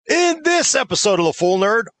this episode of The Full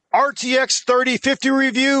Nerd, RTX 3050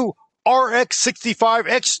 review, RX 65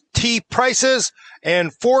 XT prices,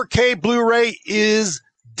 and 4K Blu-ray is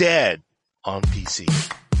dead on PC.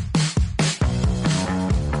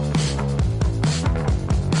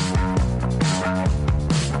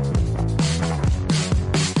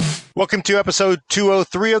 Welcome to episode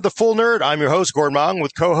 203 of The Full Nerd. I'm your host, Gordon Mong,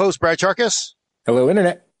 with co-host Brad Charkis. Hello,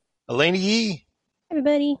 Internet. Elena Yee.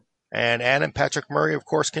 Everybody. And Ann and Patrick Murray, of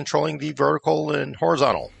course, controlling the vertical and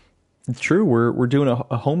horizontal. It's true. We're doing a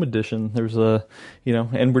home edition. There's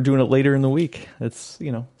and we're doing it later in the week. It's,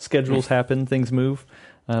 schedules happen, things move,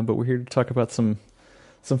 but we're here to talk about some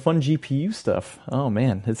fun GPU stuff. Oh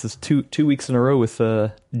man, this is two weeks in a row with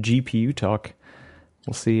GPU talk.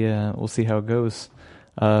 We'll see how it goes.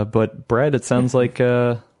 But Brad, it sounds like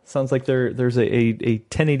there's a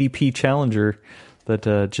 1080p Challenger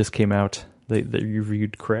that just came out that you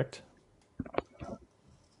reviewed, correct?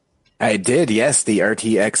 I did, yes. The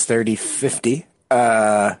RTX 3050.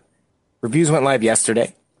 Reviews went live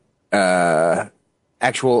yesterday.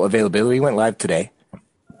 Actual availability went live today.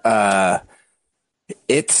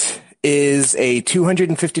 It is a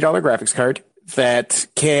 $250 graphics card that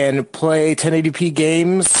can play 1080p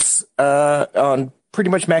games on pretty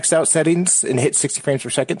much maxed out settings and hit 60 frames per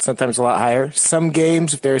second, sometimes a lot higher. Some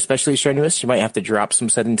games, if they're especially strenuous, you might have to drop some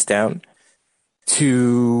settings down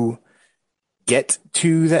to get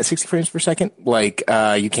to that 60 frames per second. Like,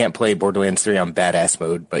 you can't play Borderlands 3 on badass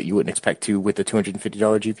mode, but you wouldn't expect to with the $250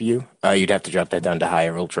 GPU. You'd have to drop that down to high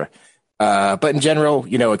or ultra. But in general,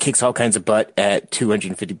 it kicks all kinds of butt at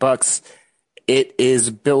 $250. It is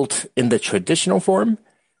built in the traditional form.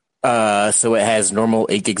 So it has normal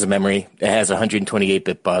 8 gigs of memory. It has a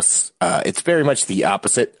 128-bit bus. It's very much the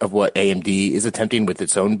opposite of what AMD is attempting with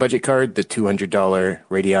its own budget card, the $200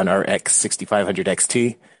 Radeon RX 6500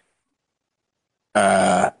 XT.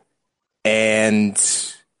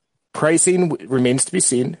 And pricing remains to be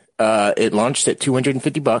seen. It launched at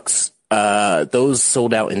 $250. Those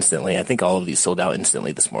sold out instantly. I think all of these sold out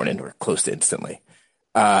instantly this morning, or close to instantly.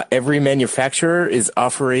 Every manufacturer is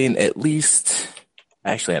offering at least...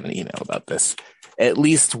 I actually have an email about this. At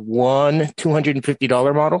least one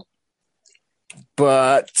 $250 model.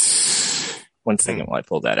 But one second while I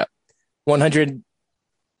pull that up. 100.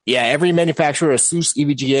 Yeah, every manufacturer, ASUS,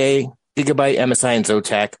 EVGA, Gigabyte, MSI, and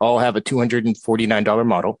Zotac all have a $249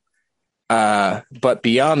 model. But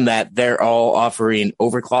beyond that, they're all offering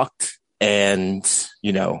overclocked and,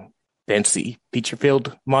 fancy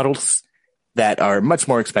feature-filled models that are much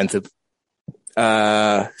more expensive.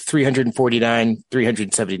 349,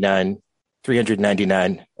 379,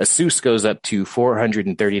 399. ASUS goes up to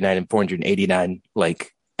 439 and 489,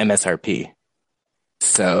 like MSRP.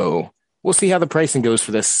 So we'll see how the pricing goes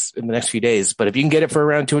for this in the next few days. But if you can get it for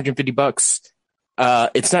around $250,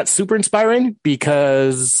 it's not super inspiring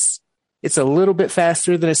because it's a little bit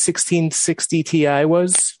faster than a 1660 Ti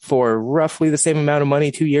was for roughly the same amount of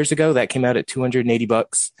money 2 years ago. That came out at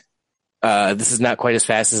 $280. This is not quite as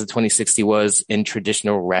fast as the 2060 was in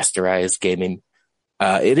traditional rasterized gaming.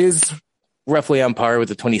 It is roughly on par with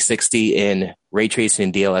the 2060 in ray tracing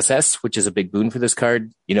and DLSS, which is a big boon for this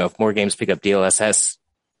card. If more games pick up DLSS,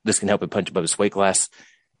 this can help it punch above its weight class.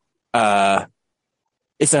 It's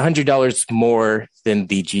 $100 more than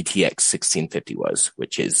the GTX 1650 was,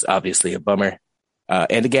 which is obviously a bummer.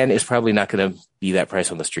 And again, it's probably not going to be that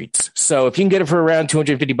price on the streets. So if you can get it for around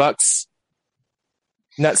 $250,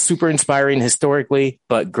 not super inspiring historically,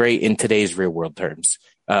 but great in today's real world terms.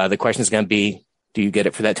 The question is going to be, do you get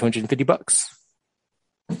it for that $250?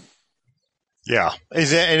 Yeah.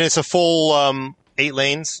 And it's a full 8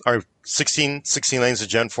 lanes or 16 lanes of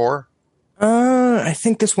Gen 4? I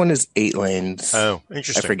think this one is 8 lanes. Oh,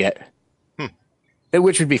 interesting. I forget.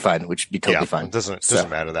 Which would be fine, which would be totally fine. It doesn't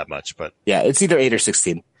matter that much, but yeah, it's either 8 or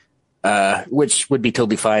 16. Which would be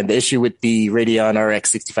totally fine. The issue with the Radeon RX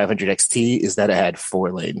 6500 XT is that it had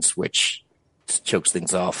 4 lanes, which chokes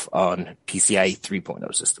things off on PCIe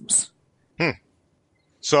 3.0 systems.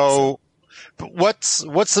 So what's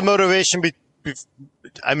the motivation?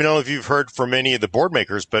 I don't know if you've heard from any of the board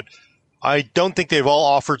makers, but I don't think they've all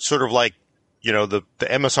offered sort of like, the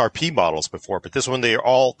MSRP models before. But this one, they are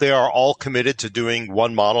all committed to doing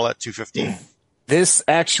one model at $250. This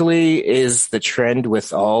actually is the trend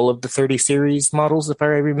with all of the 30 series models, if I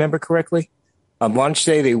remember correctly. On launch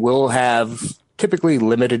day, they will have typically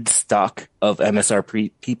limited stock of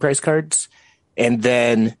MSRP price cards, and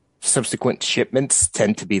then subsequent shipments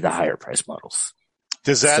tend to be the higher price models.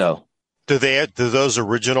 Do those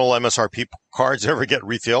original MSRP cards ever get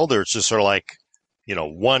refilled, or it's just sort of like,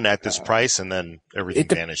 one at this price and then everything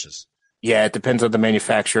vanishes? Yeah, it depends on the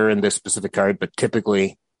manufacturer and the specific card, but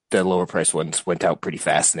typically the lower price ones went out pretty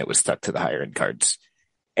fast and it was stuck to the higher end cards.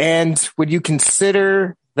 And when you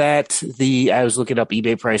consider that I was looking up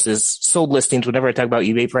eBay prices, sold listings, whenever I talk about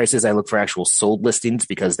eBay prices, I look for actual sold listings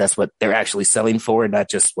because that's what they're actually selling for, not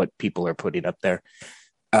just what people are putting up there.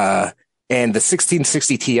 And the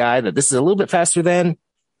 1660 Ti, that this is a little bit faster than,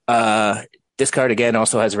 this card again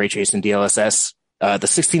also has ray tracing DLSS. The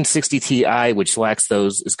 1660 Ti, which lacks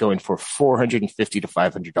those, is going for $450 to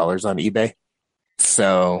 $500 on eBay.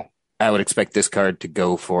 So I would expect this card to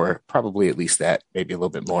go for probably at least that, maybe a little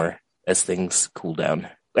bit more as things cool down.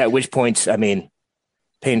 At which point, I mean,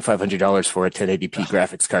 paying $500 for a 1080p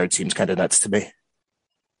graphics card seems kind of nuts to me.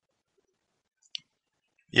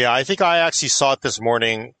 Yeah, I think I actually saw it this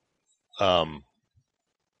morning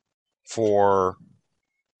for,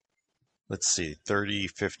 let's see, 30,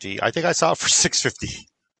 50. I think I saw it for $650.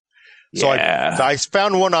 So Yeah. I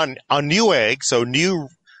found one on Newegg. So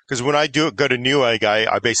because when I go to Newegg,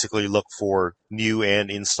 I basically look for new and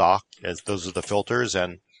in stock, as those are the filters.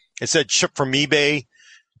 And it said shipped from eBay,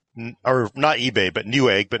 or not eBay, but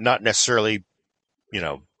Newegg, but not necessarily,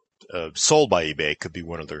 sold by eBay. It could be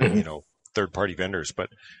one of their, third-party vendors. But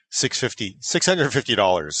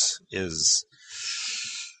 $650 is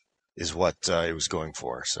what it was going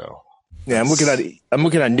for. So yeah, I'm looking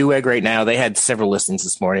on Newegg right now. They had several listings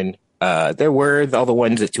this morning. There were all the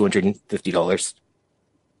ones at $250,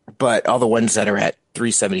 but all the ones that are at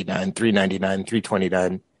 $379, $399,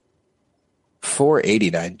 $329,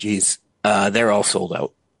 $489, geez, they're all sold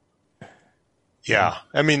out. Yeah,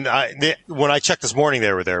 I mean, when I checked this morning,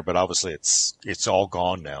 they were there, but obviously it's all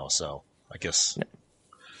gone now. So I guess. Yeah.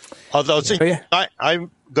 Although,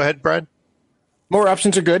 go ahead, Brad. More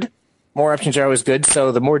options are good. More options are always good.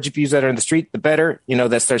 So the more GPUs that are in the street, the better.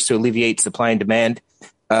 That starts to alleviate supply and demand.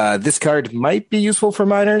 This card might be useful for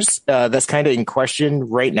miners. That's kind of in question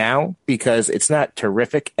right now because it's not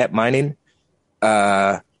terrific at mining.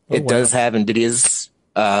 It does have NVIDIA's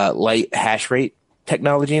light hash rate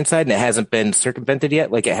technology inside, and it hasn't been circumvented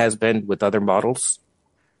yet like it has been with other models.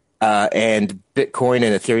 And Bitcoin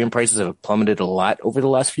and Ethereum prices have plummeted a lot over the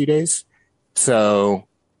last few days. So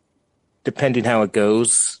depending how it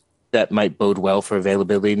goes, that might bode well for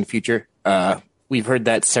availability in the future. We've heard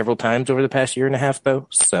that several times over the past year and a half, though.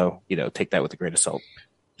 So, take that with a grain of salt.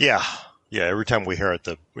 Yeah. Yeah. Every time we hear it,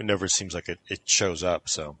 it never seems like it shows up.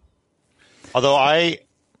 So, although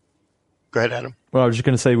go ahead, Adam. Well, I was just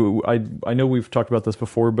going to say, I know we've talked about this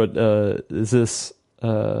before, but is this,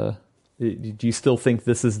 do you still think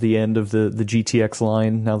this is the end of the GTX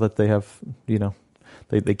line now that they have,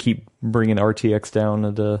 they keep bringing RTX down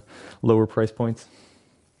at lower price points?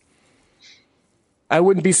 I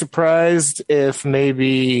wouldn't be surprised if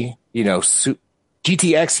maybe,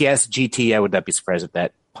 GTX, yes, GT, I would not be surprised if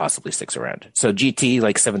that possibly sticks around. So GT,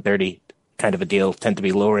 like 730, kind of a deal, tend to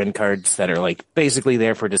be lower end cards that are like basically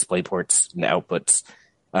there for display ports and outputs.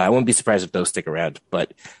 I wouldn't be surprised if those stick around,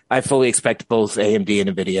 but I fully expect both AMD and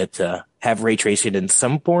NVIDIA to have ray tracing in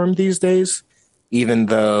some form these days, even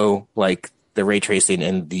though like the ray tracing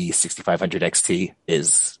in the 6500 XT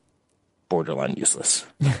is borderline useless.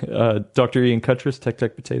 Dr. Ian Cuttress, Tech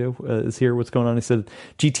Potato, is here. What's going on? He said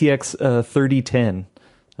GTX 3010.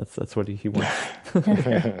 That's what he wants.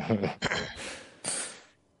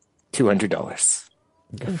 $200.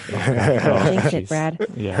 Jinx it, Brad.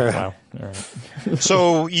 Yeah. Wow. All right.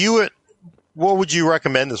 So what would you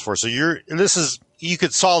recommend this for? So you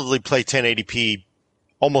could solidly play 1080p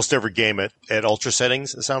almost every game at ultra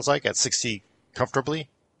settings. It sounds like at 60 comfortably.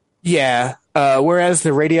 Yeah. Whereas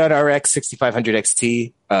the Radeon RX 6500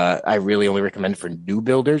 XT, I really only recommend for new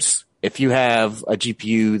builders. If you have a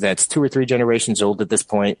GPU that's 2 or 3 generations old at this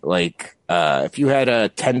point, like if you had a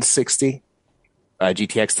 1060,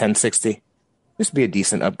 GTX 1060, this would be a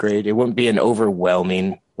decent upgrade. It wouldn't be an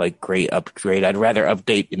overwhelming, great upgrade. I'd rather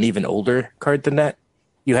update an even older card than that.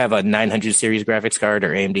 You have a 900 series graphics card or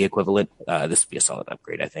AMD equivalent, this would be a solid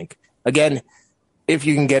upgrade, I think. Again, if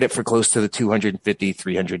you can get it for close to the $250,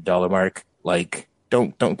 $300 mark,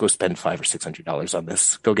 don't go spend $500 or $600 on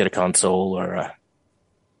this. Go get a console or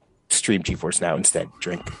stream GeForce Now instead.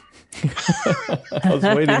 Drink. I was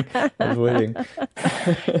waiting.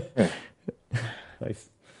 Nice.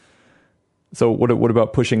 So what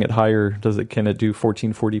about pushing it higher? Can it do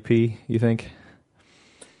 1440p, you think?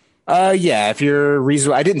 Yeah, if you're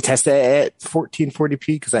reasonable. I didn't test it at 1440p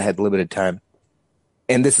because I had limited time.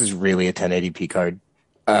 And this is really a 1080p card.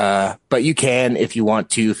 But you can, if you want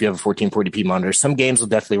to, if you have a 1440p monitor. Some games will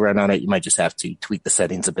definitely run on it. You might just have to tweak the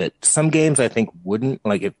settings a bit. Some games I think wouldn't.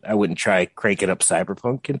 I wouldn't try cranking up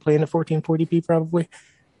Cyberpunk and playing at 1440p probably.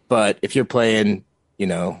 But if you're playing,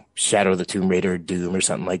 Shadow of the Tomb Raider, Doom, or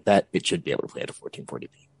something like that, it should be able to play at a 1440p.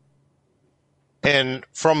 And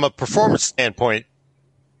from a performance standpoint,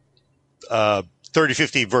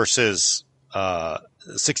 3050 versus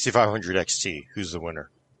 6500 XT, who's the winner?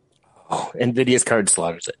 Oh, NVIDIA's card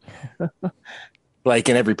slaughters it. Like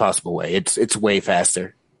in every possible way. It's way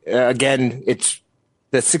faster. Again, it's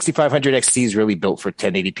the 6500 XT is really built for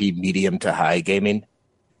 1080p medium to high gaming.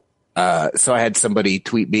 So I had somebody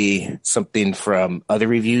tweet me something from other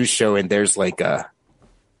reviews showing there's like a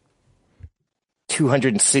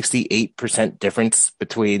 268% difference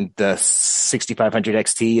between the 6500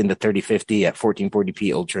 XT and the 3050 at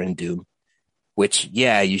 1440p Ultra and Doom, which,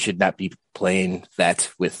 yeah, you should not be playing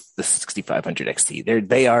that with the 6500 XT.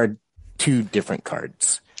 They are two different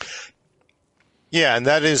cards. Yeah, and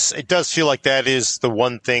it does feel like that is the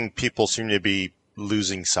one thing people seem to be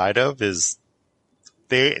losing sight of is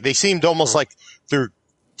they seemed almost like they're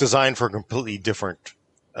designed for a completely different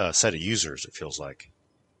set of users, it feels like.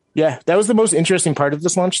 Yeah, that was the most interesting part of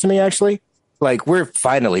this launch to me, actually. Like, we're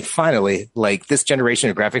finally, like, this generation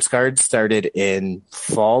of graphics cards started in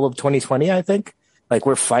fall of 2020, I think. Like,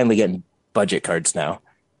 we're finally getting budget cards now.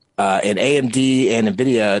 And AMD and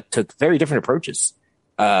NVIDIA took very different approaches.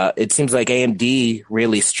 It seems like AMD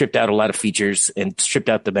really stripped out a lot of features and stripped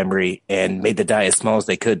out the memory and made the die as small as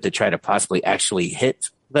they could to try to possibly actually hit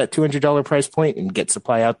that $200 price point and get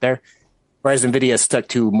supply out there. Whereas NVIDIA stuck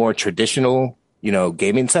to more traditional,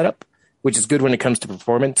 gaming setup, which is good when it comes to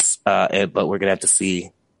performance. But we're going to have to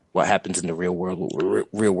see what happens in the real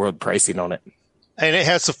world pricing on it. And it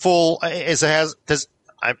has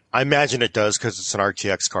I imagine it does because it's an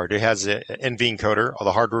RTX card. It has an NV encoder, all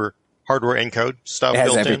the hardware encode stuff. It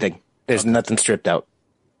has built everything. in. There's nothing stripped out.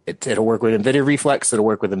 It'll work with NVIDIA Reflex. It'll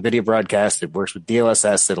work with NVIDIA Broadcast. It works with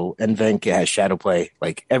DLSS. It'll NVENC. It has Shadow Play.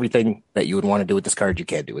 Like everything that you would want to do with this card, you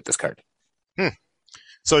can't do with this card.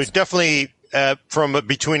 So it's definitely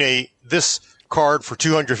between this card for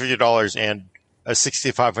 $250 and a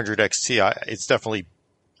 6500 XT. It's definitely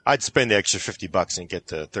I'd spend the extra $50 and get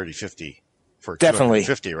the 3050 for definitely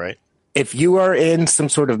 $250, right? If you are in some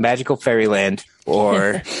sort of magical fairyland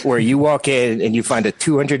or where you walk in and you find a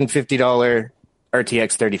 $250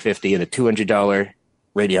 RTX 3050 and a $200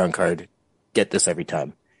 Radeon card, get this every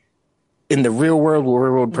time. In the real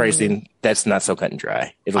world pricing, that's not so cut and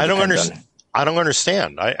dry. I don't understand.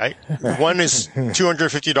 One is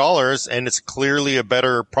 $250 and it's clearly a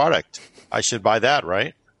better product. I should buy that,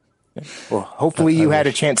 right? Well, hopefully you had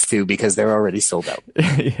a chance to because they're already sold out.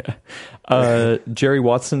 Yeah. Jerry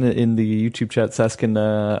Watson in the YouTube chat's asking,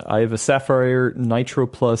 I have a Sapphire Nitro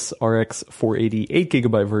Plus RX 480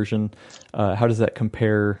 8GB version. How does that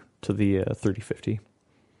compare to the 3050?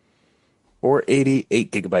 480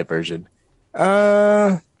 8GB version.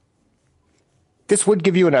 This would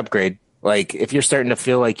give you an upgrade. Like, if you're starting to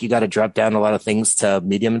feel like you got to drop down a lot of things to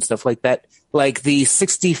medium and stuff like that, like the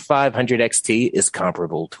 6500 XT is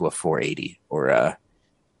comparable to a 480 or a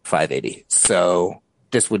 580. So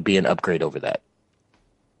this would be an upgrade over that.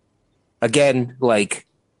 Again, like,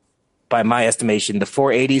 by my estimation, the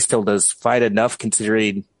 480 still does fine enough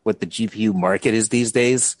considering what the GPU market is these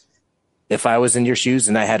days. If I was in your shoes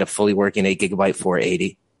and I had a fully working 8GB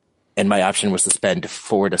 480, and my option was to spend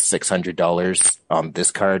 $400 to $600 on this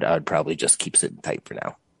card, I would probably just keep sitting tight for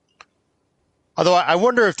now. Although I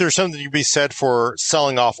wonder if there's something to be said for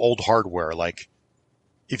selling off old hardware. Like,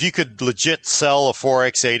 if you could legit sell a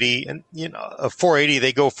 4X80, and a 480,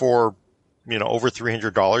 they go for over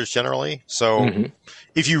 $300 generally. So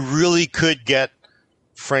if you really could get,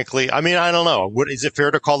 frankly, I mean, I don't know. Is it fair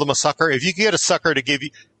to call them a sucker? If you could get a sucker to give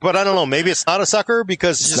you, but I don't know. Maybe it's not a sucker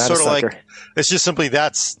because it's just sort of like it's just simply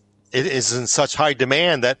it is in such high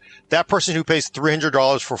demand that person who pays $300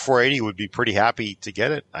 for 480 would be pretty happy to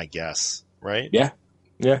get it, I guess. Right? Yeah.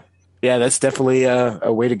 That's definitely a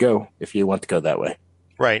way to go if you want to go that way.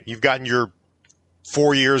 Right. You've gotten your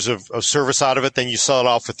 4 years of service out of it, then you sell it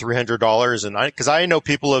off for $300. And because I know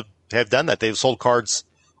people have done that. They've sold cards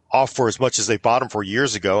off for as much as they bought them for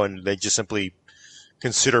years ago, and they just simply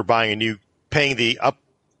consider paying the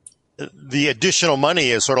additional money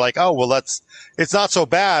is sort of like, oh, well, it's not so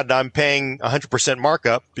bad. I'm paying 100%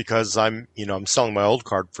 markup because I'm selling my old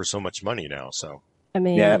card for so much money now. So, I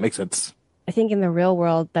mean, yeah, it makes sense. I think in the real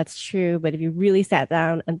world, that's true. But if you really sat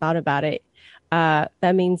down and thought about it,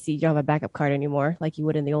 that means you don't have a backup card anymore like you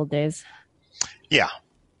would in the old days. Yeah.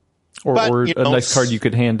 Or a nice card you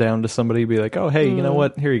could hand down to somebody, be like, oh, hey, you know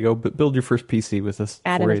what? Here you go. But build your first PC with this.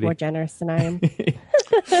 Adam is more generous than I am. It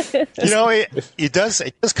does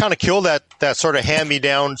kind of kill that sort of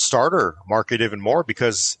hand-me-down starter market even more,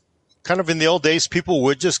 because kind of in the old days, people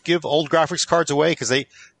would just give old graphics cards away because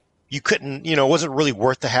you couldn't, it wasn't really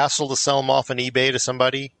worth the hassle to sell them off on eBay to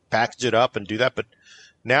somebody, package it up and do that. But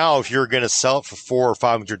Now, if you're going to sell it for $400 or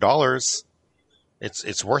 $500,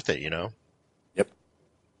 it's worth it,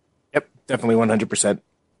 Yep, definitely 100%.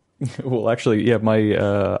 Well, actually, yeah,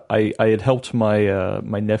 I had helped my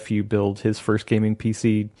nephew build his first gaming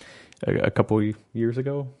PC a couple years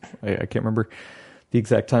ago. I can't remember the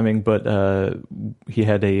exact timing, but he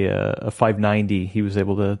had a 590. He was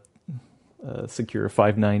able to secure a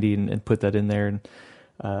 590 and put that in there, and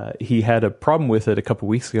he had a problem with it a couple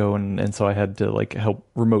weeks ago, and so I had to like help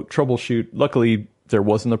remote troubleshoot. Luckily, there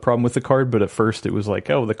wasn't a problem with the card, but at first it was like,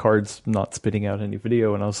 oh, the card's not spitting out any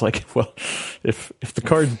video, and I was like, well, if the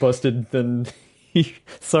card's busted, then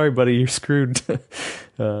sorry, buddy, you're screwed.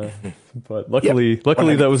 But luckily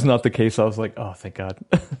that was not the case. I was like, oh, thank God.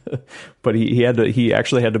 But he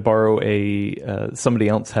actually had to borrow somebody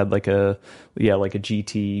else had like a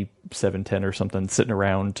GT 710 or something sitting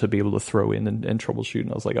around to be able to throw in and troubleshoot.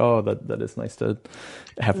 And I was like, oh, that is nice to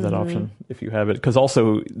have that option if you have it. Because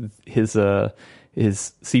also his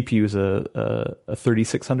CPU is a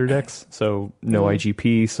 3600X, so no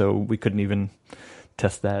IGP, so we couldn't even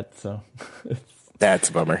test that. So That's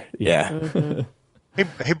a bummer. Yeah.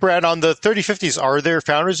 Hey, Brad, on the 3050s, are there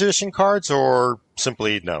Founders Edition cards or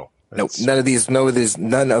simply no? Nope, none of these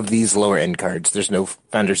lower end cards. There's no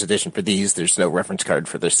Founders Edition for these. There's no reference card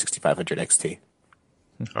for the 6500 XT.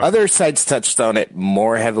 Okay. Other sites touched on it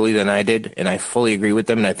more heavily than I did, and I fully agree with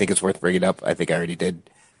them, and I think it's worth bringing up. I think I already did.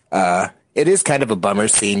 It is kind of a bummer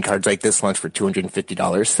seeing cards like this launch for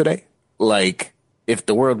 $250 today. Like, if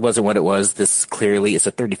the world wasn't what it was, this clearly is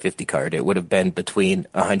a 3050 card. It would have been between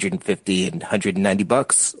 $150 and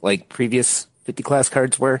 $190, like previous 50 class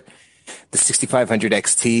cards were. The 6500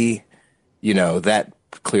 XT, that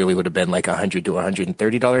clearly would have been like $100 to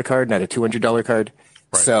 $130 card, not a $200 card.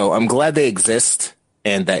 Right. So I'm glad they exist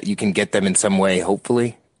and that you can get them in some way,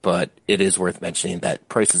 hopefully. But it is worth mentioning that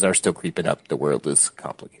prices are still creeping up. The world is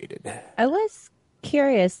complicated. I was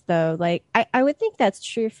curious though, like I would think that's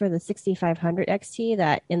true for the 6500 XT,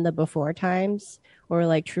 that in the before times or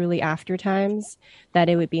like truly after times that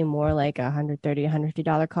it would be more like a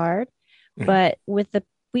 $150 card. But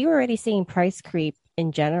we were already seeing price creep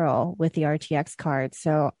in general with the RTX card.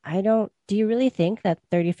 So do you really think that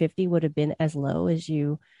 3050 would have been as low as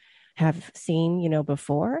you have seen,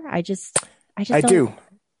 before? I do.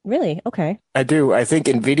 Really? Okay. I do. I think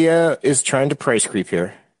NVIDIA is trying to price creep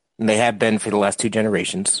here. And they have been for the last 2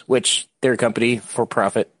 generations, which they're a company for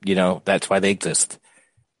profit. That's why they exist.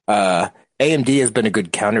 AMD has been a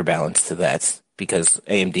good counterbalance to that because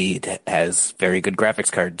AMD has very good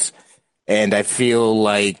graphics cards. And I feel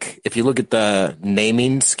like if you look at the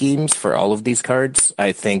naming schemes for all of these cards,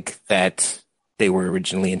 I think that they were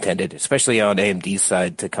originally intended, especially on AMD's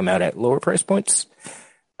side, to come out at lower price points.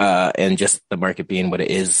 And just the market being what it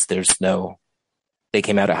is, they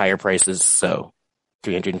came out at higher prices. So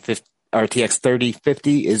 350 RTX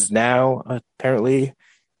 3050 is now apparently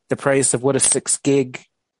the price of what a 6 gig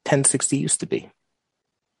 1060 used to be.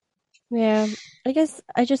 Yeah, I guess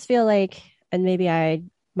I just feel like, and maybe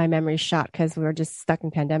my memory's shot because we were just stuck in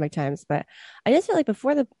pandemic times, but I just feel like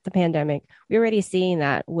before the pandemic, we were already seeing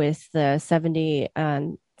that with the 70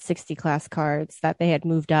 and 60 class cards that they had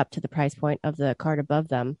moved up to the price point of the card above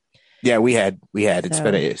them. Yeah, we had. It's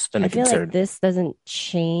been a concern. I feel like this doesn't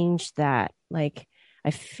change that. Like, I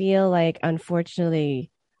feel like, unfortunately,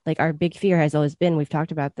 like our big fear has always been, we've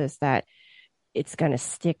talked about this, that it's going to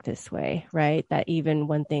stick this way, right? That even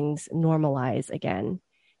when things normalize again,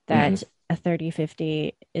 that a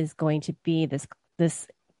 3050 is going to be this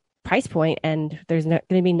price point, and there's going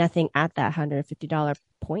to be nothing at that $150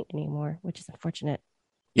 point anymore, which is unfortunate.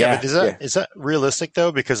 Yeah, but is that realistic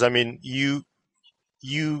though? Because I mean, you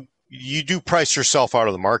do price yourself out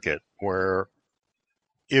of the market. Where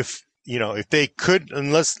if they could,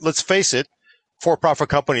 and let's face it, for-profit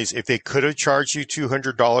companies, if they could have charged you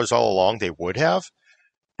 $200 all along, they would have.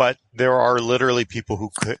 But there are literally people who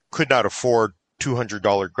could not afford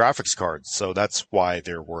 $200 graphics cards, so that's why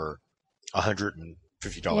there were $150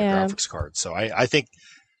 graphics cards. So I think,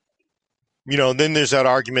 then there's that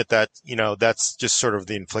argument that, that's just sort of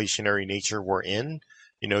the inflationary nature we're in.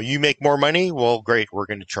 You make more money, well, great, we're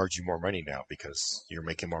going to charge you more money now because you're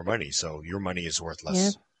making more money, so your money is worth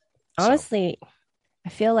less. Yeah. Honestly, I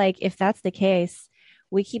feel like if that's the case,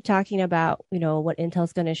 we keep talking about, what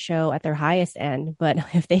Intel's going to show at their highest end, but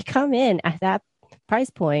if they come in at that price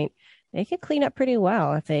point, they could clean up pretty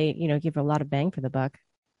well if they, give a lot of bang for the buck.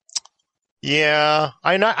 Yeah,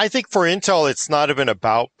 I think for Intel, it's not even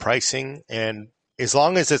about pricing, and as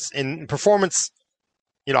long as it's in performance,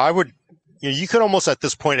 you could almost at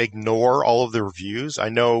this point ignore all of the reviews. I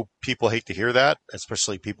know people hate to hear that,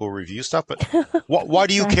 especially people who review stuff, but why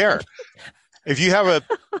do you care? if you have a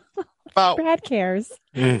about Brad cares.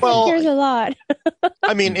 well, He cares a lot.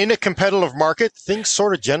 I mean, in a competitive market, things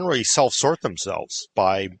sort of generally self-sort themselves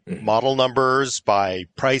by model numbers, by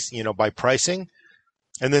price, by pricing.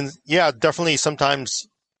 And then, yeah, definitely sometimes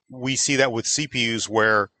we see that with CPUs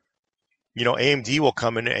where, AMD will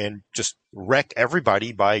come in and just wreck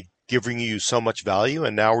everybody by giving you so much value.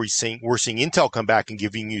 And now we're seeing Intel come back and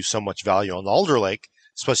giving you so much value on the Alder Lake,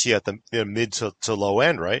 especially at the mid to low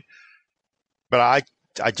end, right? But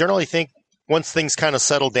I generally think once things kind of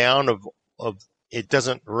settle down of it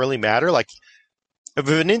doesn't really matter. Like if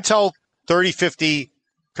an Intel 3050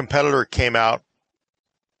 competitor came out,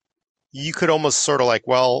 you could almost sort of like,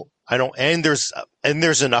 well, I don't, and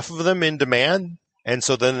there's enough of them in demand. And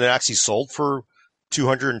so then it actually sold for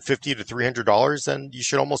 $250 to $300. Then you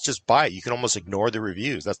should almost just buy it. You can almost ignore the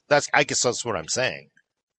reviews. I guess that's what I'm saying.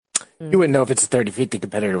 You wouldn't know if it's a 3050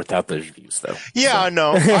 competitor without those reviews, though. Yeah,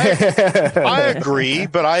 no, I agree,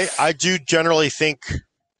 but I do generally think.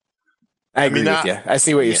 I agree with you. I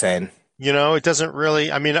see what you're saying. It doesn't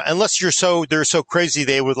really. I mean, unless they're so crazy,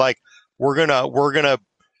 they would like we're gonna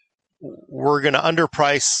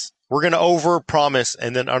underprice, we're gonna overpromise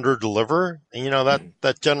and then underdeliver. And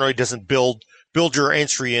that generally doesn't build your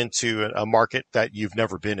entry into a market that you've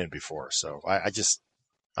never been in before. So I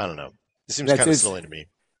don't know. It seems kind of silly to me.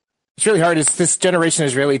 It's really hard. This generation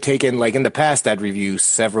has really taken, like in the past, I'd review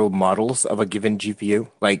several models of a given GPU.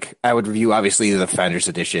 Like I would review obviously the Founders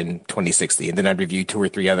Edition 2060, and then I'd review 2 or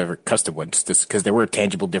 3 other custom ones just because there were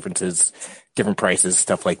tangible differences, different prices,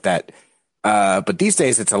 stuff like that. But these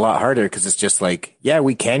days it's a lot harder because it's just like, yeah,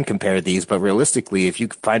 we can compare these, but realistically, if you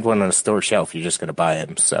find one on a store shelf, you're just going to buy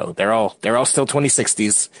them. So they're all still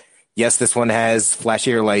 2060s. Yes, this one has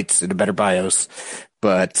flashier lights and a better BIOS,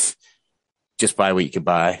 but just buy what you can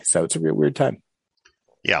buy. So it's a real weird time.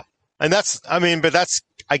 Yeah. And I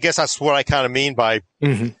guess that's what I kind of mean by,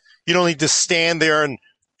 you don't need to stand there and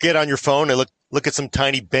get on your phone and look at some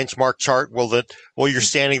tiny benchmark chart. While you're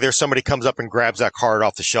standing there, somebody comes up and grabs that card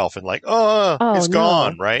off the shelf and like, it's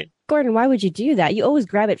gone, right? Gordon, why would you do that? You always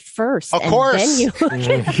grab it first. Of course. Then you look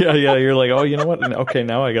at Yeah. You're like, oh, you know what? Okay,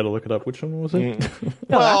 now I got to look it up. Which one was it?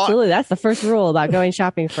 No, absolutely. That's the first rule about going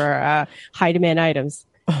shopping for high demand items.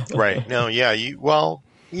 Right. No, yeah. Actually,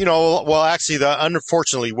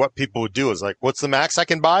 unfortunately, what people would do is like, what's the max I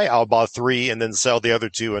can buy? I'll buy 3 and then sell the other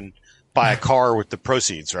 2 and buy a car with the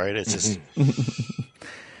proceeds, right? It's just.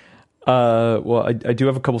 Well, I do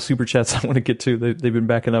have a couple super chats I want to get to. They've been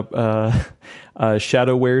backing up.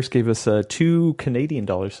 Shadowwares gave us $2 Canadian.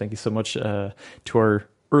 Thank you so much to our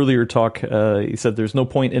earlier talk. He said there's no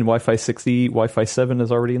point in Wi-Fi 6E. Wi-Fi 7 is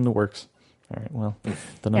already in the works. All right, well,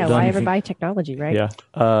 then I'm done. Why ever buy technology, right? Yeah.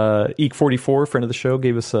 Eek44, friend of the show,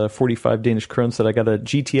 gave us 45 Danish kroner, said I got a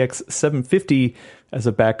GTX 750 as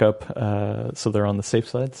a backup, so they're on the safe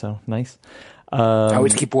side, so nice. I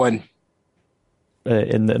always keep one.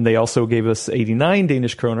 And then they also gave us 89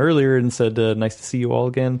 Danish krone earlier and said, nice to see you all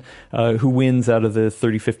again. Who wins out of the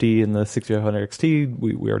 3050 and the 6500 XT?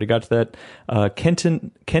 We already got to that.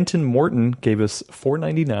 Kenton Morton gave us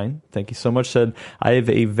 499. Thank you so much. Said, I have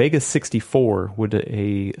a Vega 64. Would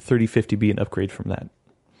a 3050 be an upgrade from that?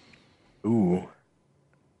 Ooh.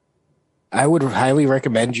 I would highly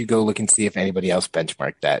recommend you go look and see if anybody else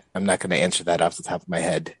benchmarked that. I'm not going to answer that off the top of my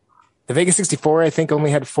head. The Vega 64, I think,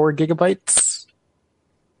 only had 4 gigabytes.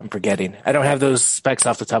 I'm forgetting. I don't have those specs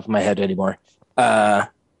off the top of my head anymore.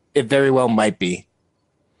 It very well might be.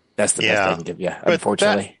 That's the best I can give you,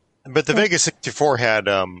 unfortunately. But the Vega 64 had,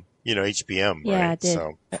 HBM, Yeah, right? it did.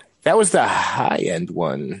 So that was the high-end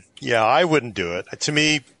one. Yeah, I wouldn't do it. To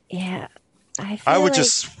me, Yeah. I would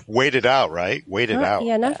just wait it out, right? Wait it out.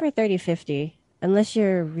 Yeah, not for 3050. Unless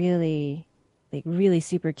you're really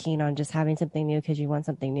super keen on just having something new because you want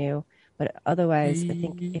something new. But otherwise, I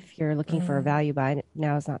think if you're looking for a value buy,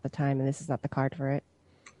 now is not the time, and this is not the card for it.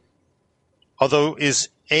 Although, is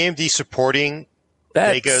AMD supporting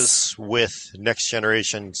Vegas with next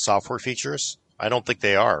generation software features? I don't think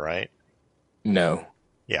they are, right? No.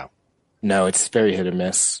 Yeah. No, it's very hit or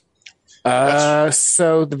miss.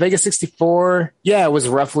 So the Vega 64, it was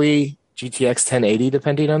roughly GTX 1080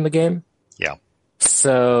 depending on the game. Yeah.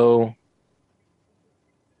 So,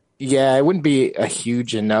 yeah, it wouldn't be a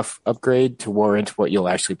huge enough upgrade to warrant what you'll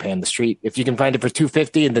actually pay on the street. If you can find it for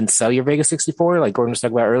 $250 and then sell your Vega 64, like Gordon was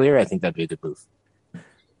talking about earlier, I think that'd be a good move.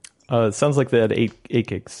 It sounds like they had 8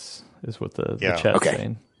 gigs is what the chat's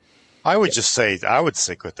saying. I would just say I would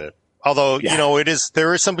stick with it. Although,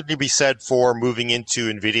 there is something to be said for moving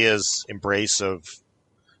into NVIDIA's embrace of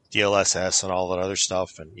DLSS and all that other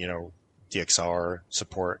stuff and, DXR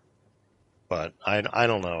support. But I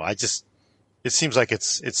don't know. It seems like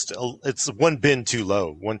it's one bin too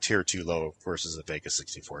low, one tier too low versus the Vega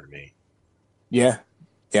 64 to me. Yeah,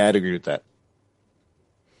 I'd agree with that.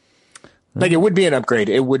 Like, it would be an upgrade.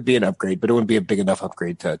 It would be an upgrade, but it wouldn't be a big enough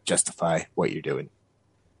upgrade to justify what you're doing.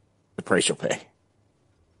 The price you'll pay.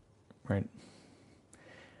 Right.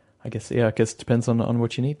 I guess it depends on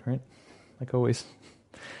what you need, right? Like always.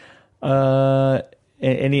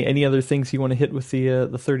 Any other things you want to hit with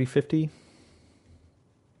the 3050?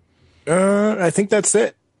 I think that's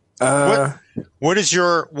it. What's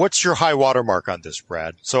your high water mark on this,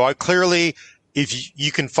 Brad? So I clearly, if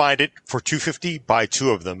you can find it for $250, buy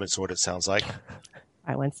two of them. Is what it sounds like.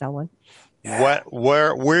 Buy one, sell one. Yeah.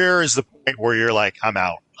 Where is the point where you're like, I'm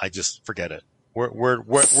out? I just forget it.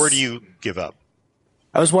 Where do you give up?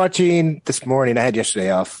 I was watching this morning. I had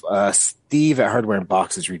yesterday off. Steve at Hardware and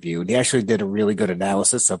Boxes review, and he actually did a really good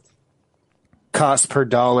analysis of cost per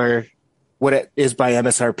dollar, what it is by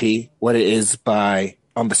MSRP, what it is by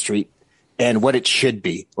on the street, and what it should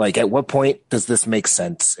be. Like, at what point does this make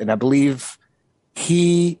sense? And I believe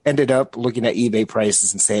he ended up looking at eBay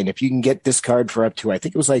prices and saying, if you can get this card for up to, I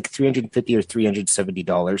think it was like $350 or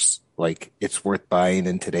 $370, like, it's worth buying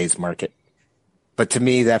in today's market. But to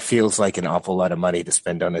me, that feels like an awful lot of money to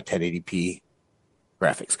spend on a 1080p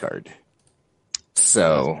graphics card.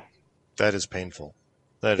 So that is painful.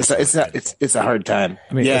 That is it's a hard time.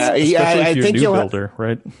 I mean, yeah, especially I if you're think a new you'll builder,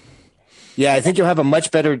 right? Yeah, I think you'll have a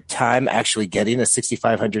much better time actually getting a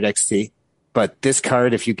 6500 XT. But this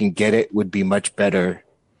card, if you can get it, would be much better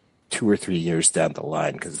 2 or 3 years down the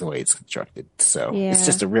line because of the way it's constructed. So it's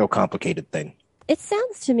just a real complicated thing. It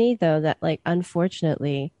sounds to me, though, that, like,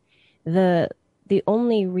 unfortunately, the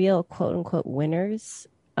only real quote unquote winners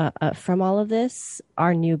from all of this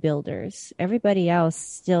are new builders. Everybody else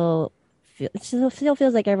still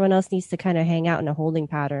feels like everyone else needs to kind of hang out in a holding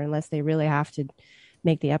pattern unless they really have to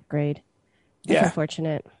make the upgrade. That's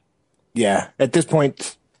unfortunate. Yeah. At this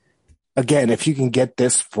point, again, if you can get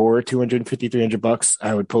this for $250, $300,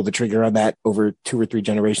 I would pull the trigger on that over 2 or 3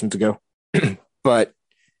 generations ago. But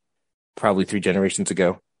probably 3 generations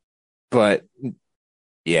ago. But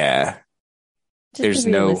yeah. There's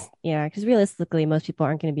no, because realistically, most people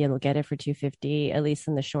aren't going to be able to get it for $250, at least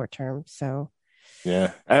in the short term. So,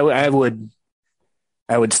 yeah, I would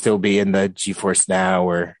still be in the GeForce Now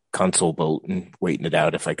or console boat and waiting it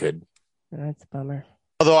out if I could. That's a bummer.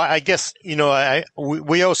 Although I guess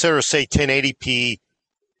we also say 1080p,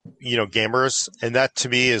 gamers, and that to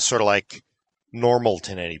me is sort of like normal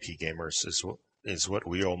 1080p gamers is what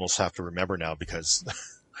we almost have to remember now because.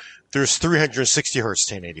 There's 360 hertz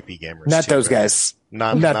 1080p gamers. Not those guys.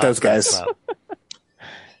 Not those guys.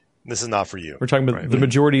 This is not for you. We're talking about the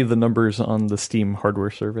majority of the numbers on the Steam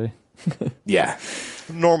hardware survey. Yeah.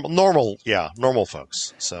 Normal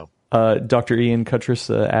folks. So, Dr. Ian Cuttress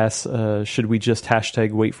asks, should we just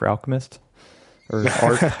 #wait for Alchemist? Or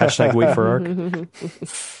ARC, #wait for ARC?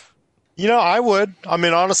 I would. I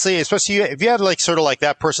mean, honestly, especially if you had like sort of like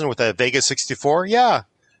that person with a Vega 64, yeah,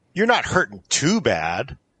 you're not hurting too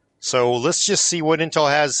bad. So let's just see what Intel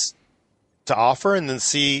has to offer and then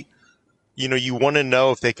see, you want to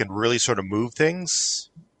know if they can really sort of move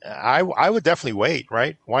things. I would definitely wait,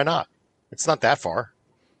 right? Why not? It's not that far.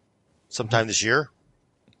 Sometime this year.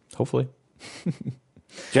 Hopefully.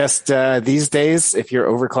 Just these days, if you're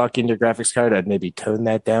overclocking your graphics card, I'd maybe tone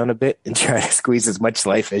that down a bit and try to squeeze as much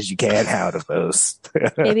life as you can out of those.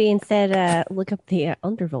 Maybe instead look up the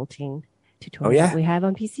undervolting tutorial that we have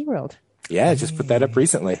on PC World. Yeah, just put that up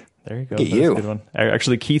recently. There you go. That's a good one.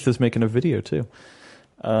 Actually, Keith is making a video too.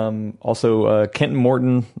 Also, Kenton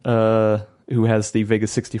Morton, who has the Vega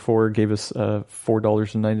 64, gave us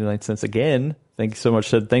 $4.99 again. Thank you so much.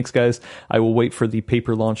 Said, thanks, guys. I will wait for the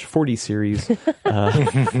Paper Launch 40 series, but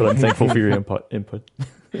I'm thankful for your input.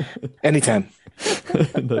 Anytime.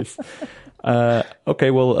 Nice.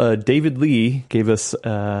 Okay, well, David Lee gave us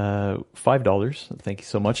 $5. Thank you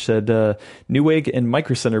so much. Said Newegg and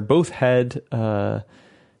Micro Center both had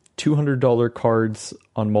 $200 cards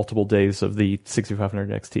on multiple days of the 6500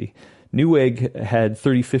 XT. Newegg had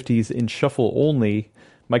 3050s in shuffle only.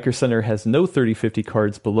 Micro Center has no 3050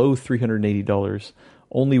 cards below $380.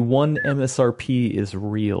 Only one MSRP is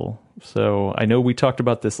real. So I know we talked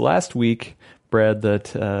about this last week, Brad, that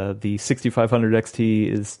the 6500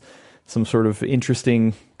 XT is some sort of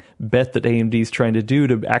interesting bet that AMD is trying to do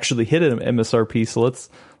to actually hit an MSRP. So let's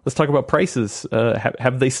talk about prices.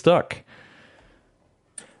 Have they stuck?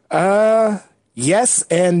 Yes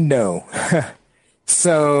and no.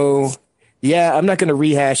 So, yeah, I'm not going to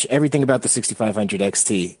rehash everything about the 6500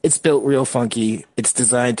 XT. It's built real funky. It's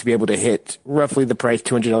designed to be able to hit roughly the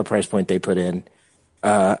 $200 price point they put in.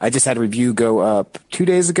 I just had a review go up 2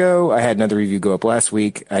 days ago. I had another review go up last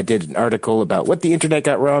week. I did an article about what the internet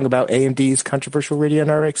got wrong about AMD's controversial Radeon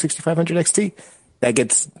RX 6500 XT. That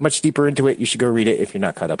gets much deeper into it. You should go read it if you're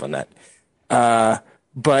not caught up on that.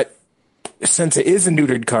 But since it is a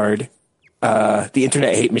neutered card, the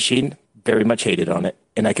internet hate machine very much hated on it,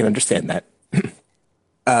 and I can understand that.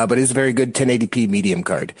 But it's a very good 1080p medium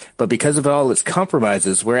card. But because of all its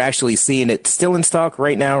compromises, we're actually seeing it still in stock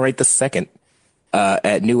right now, right this second,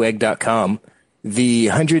 at newegg.com. The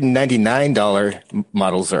 $199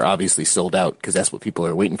 models are obviously sold out because that's what people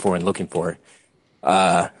are waiting for and looking for.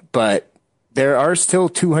 But there are still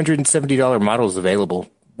 $270 models available.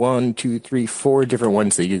 1, 2, 3, 4 different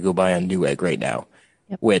ones that you could go buy on Newegg right now,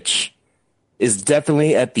 which is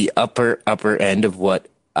definitely at the upper end of what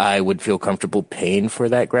I would feel comfortable paying for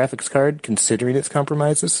that graphics card, considering its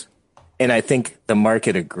compromises. And I think the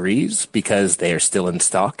market agrees because they are still in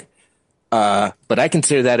stock. But I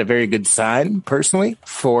consider that a very good sign, personally,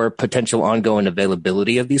 for potential ongoing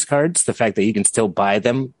availability of these cards. The fact that you can still buy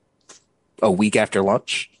them a week after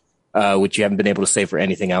launch, which you haven't been able to say for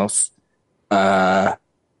anything else. And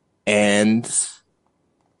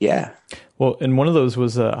yeah. Well, and one of those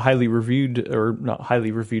was highly reviewed, or not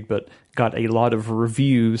highly reviewed, but got a lot of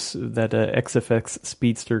reviews, that XFX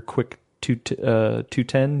Speedster Quick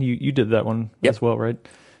 210. You did that one as well, right?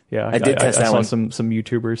 Yeah, I did test that saw one. Some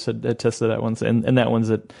YouTubers had tested that one, and that one's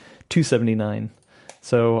at $279.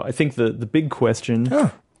 So I think the big question.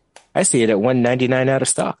 Oh, I see it at $199 out of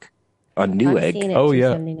stock on Newegg. Oh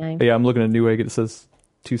yeah, yeah. I'm looking at Newegg. It says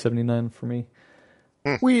 $279 for me.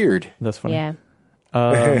 Weird. That's funny. Yeah.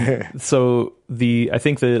 So I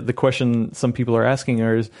think the question some people are asking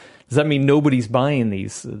is, does that mean nobody's buying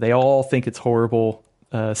these? They all think it's horrible.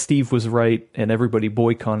 Steve was right, and everybody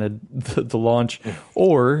boycotted the launch,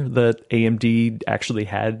 or that AMD actually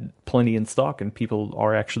had plenty in stock and people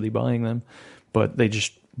are actually buying them, but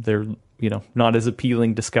they're not as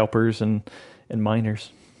appealing to scalpers and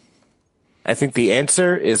miners. I think the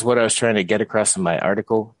answer is what I was trying to get across in my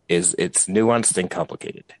article. Is it's nuanced and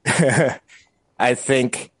complicated. I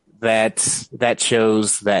think that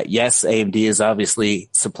shows that, yes, AMD is obviously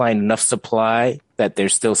supplying enough supply that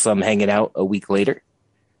there's still some hanging out a week later.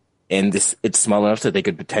 And it's small enough that they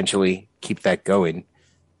could potentially keep that going.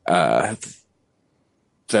 The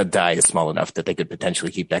die is small enough that they could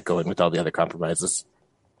potentially keep that going with all the other compromises.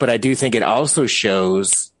 But I do think it also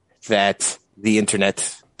shows that the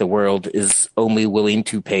internet, the world, is only willing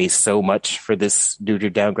to pay so much for this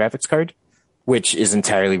neutered down graphics card, which is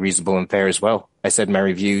entirely reasonable and fair as well. I said in my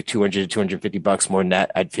review, $200 to $250 more than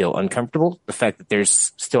that, I'd feel uncomfortable. The fact that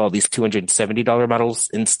there's still all these $270 models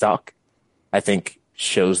in stock, I think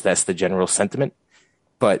shows that's the general sentiment.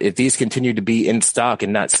 But if these continue to be in stock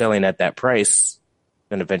and not selling at that price,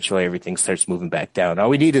 then eventually everything starts moving back down. All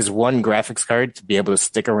we need is one graphics card to be able to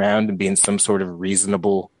stick around and be in some sort of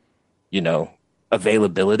reasonable,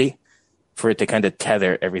 availability for it to kind of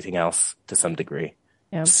tether everything else to some degree.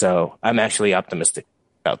 Yeah. So I'm actually optimistic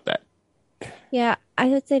about that. Yeah, I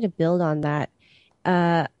would say to build on that,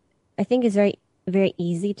 I think it's very, very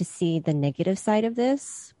easy to see the negative side of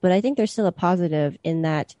this, but I think there's still a positive in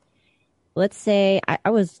that. Let's say I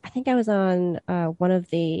think I was on one of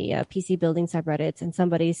the PC building subreddits, and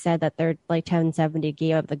somebody said that their 1070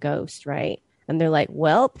 gave up the ghost, right? And they're like,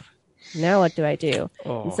 "Well, now what do I do?"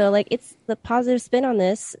 Oh. And so it's the positive spin on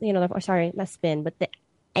this, sorry, not spin, but the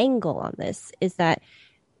angle on this is that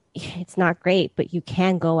it's not great, but you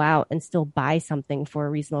can go out and still buy something for a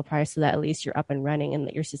reasonable price, so that at least you're up and running and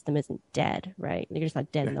that your system isn't dead, right? You're just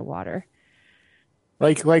not dead in the water.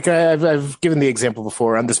 Like I've given the example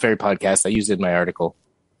before on this very podcast. I used it in my article.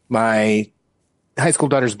 My high school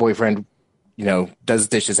daughter's boyfriend, does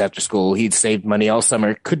dishes after school. He'd saved money all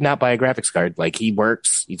summer, could not buy a graphics card. He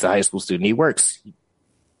works. He's a high school student. He works. He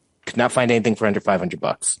could not find anything for under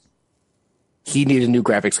 $500. He needed a new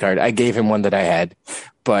graphics card. I gave him one that I had.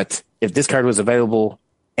 But if this card was available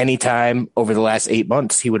anytime over the last 8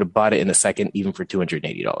 months, he would have bought it in a second, even for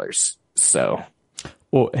 $280. So...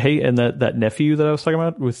 Well, hey, and that nephew that I was talking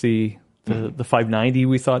about with the 590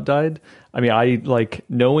 we thought died. I mean, I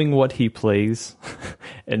knowing what he plays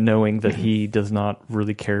and knowing that he does not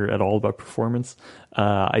really care at all about performance.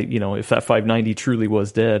 If that 590 truly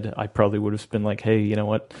was dead, I probably would have been like, hey, you know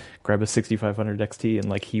what? Grab a 6500 XT,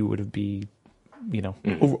 and he would have been,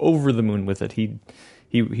 over the moon with it. He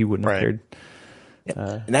wouldn't have cared.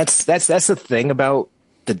 Yeah. And that's the thing about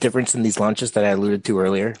the difference in these launches that I alluded to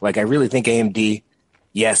earlier. I really think AMD.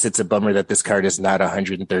 Yes, it's a bummer that this card is not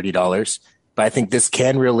 $130, but I think this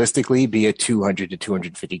can realistically be a $200 to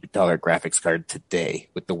 $250 graphics card today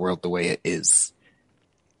with the world the way it is.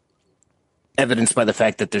 evidenced by the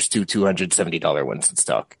fact that there's two $270 ones in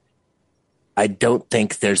stock. I don't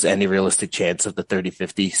think there's any realistic chance of the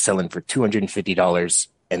 3050 selling for $250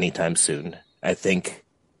 anytime soon. I think,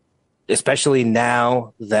 especially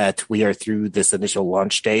now that we are through this initial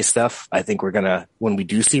launch day stuff, I think we're going to, when we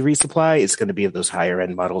do see resupply, it's going to be of those higher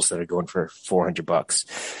end models that are going for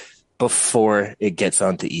 $400 before it gets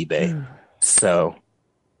onto eBay. So,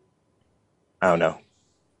 I don't know.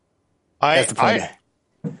 That's the plan.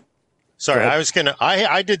 Sorry,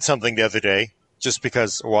 I did something the other day just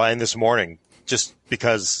because, and this morning, just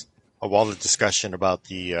because of all the discussion about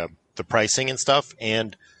the pricing and stuff.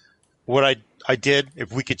 And what I did,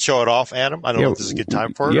 if we could show it off, Adam, I don't know if this is a good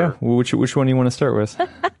time for it. Yeah, well, which one do you want to start with?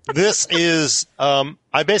 This is,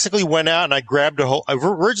 I basically went out and I grabbed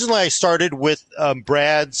originally I started with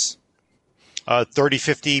Brad's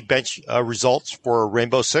 3050 bench results for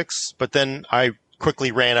Rainbow Six, but then I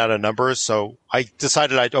quickly ran out of numbers, so I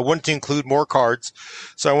decided I wanted to include more cards.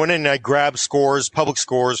 So I went in and I grabbed public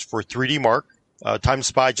scores for 3D Mark, Time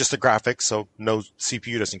Spy, just the graphics, so no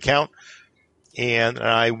CPU doesn't count. And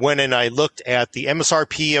I went and I looked at the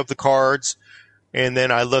MSRP of the cards, and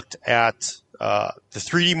then I looked at the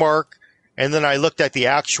 3D Mark, and then I looked at the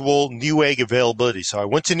actual Newegg availability. So I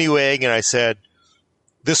went to Newegg and I said,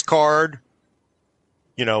 this card,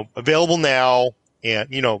 available now, and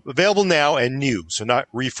available now and new, so not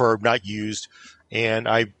refurb, not used. And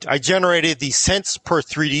I generated the cents per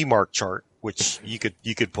 3D Mark chart, which you could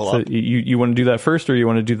pull up. You want to do that first, or you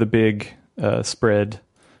want to do the big spreadsheet?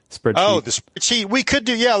 Oh, the spreadsheet. We could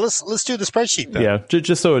do, yeah. Let's do the spreadsheet then. Yeah,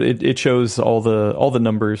 just so it shows all the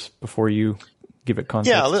numbers before you give it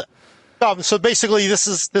context. Yeah. So basically,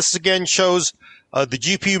 this again shows the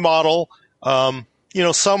GPU model.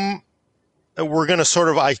 Some we're going to sort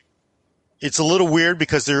of it's a little weird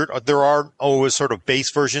because there are always sort of base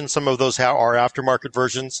versions. Some of those are aftermarket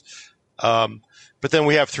versions. But then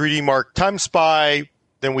we have 3D Mark Time Spy.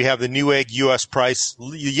 Then we have the Newegg US price.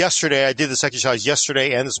 Yesterday, I did this exercise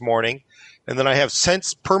yesterday and this morning. And then I have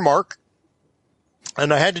cents per mark.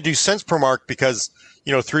 And I had to do cents per mark because,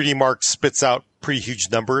 3D Mark spits out pretty huge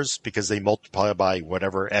numbers because they multiply by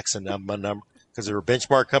whatever X and number because they're a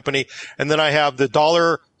benchmark company. And then I have the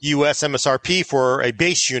dollar US MSRP for a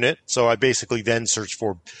base unit. So I basically then search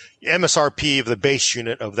for MSRP of the base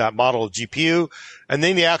unit of that model of GPU, and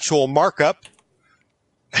then the actual markup,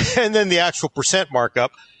 and then the actual percent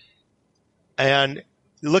markup. And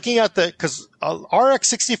looking at because RX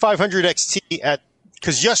 6500 XT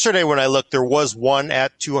because yesterday when I looked, there was one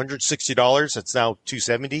at $260. It's now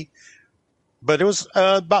 $270. But it was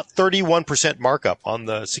about 31% markup on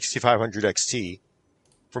the 6500 XT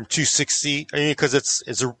from 260. I mean, because its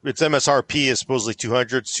MSRP is supposedly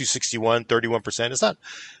 200, it's 261, 31%.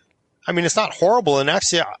 It's not horrible. And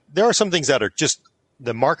actually, there are some things that are just,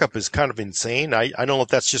 the markup is kind of insane. I don't know if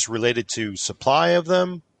that's just related to supply of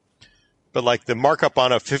them, but like the markup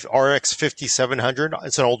on a RX 5700,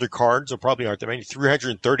 it's an older card, so probably aren't that many,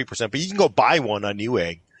 330%. But you can go buy one on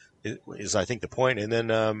Newegg, is I think the point. And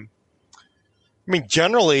then,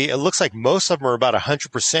 generally, it looks like most of them are about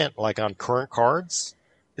 100%, like on current cards.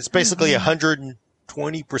 It's basically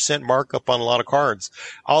 120% markup on a lot of cards.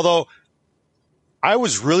 Although, I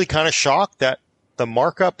was really kind of shocked that the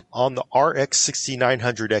markup on the RX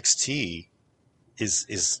 6900 XT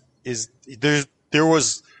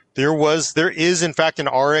there is in fact an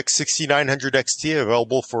RX 6900 XT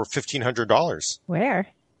available for $1,500. Where?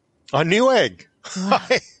 On Newegg.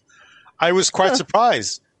 I was quite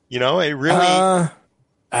surprised. It really.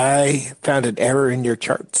 I found an error in your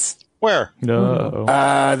charts. Where? No.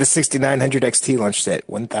 The 6900 XT launched at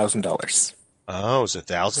 $1,000. Oh, is it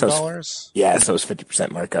 $1,000? Yeah, so it's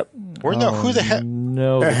 50% markup. Who the heck?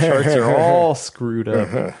 No, the charts are all screwed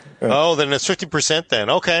up. Oh, then it's 50% then.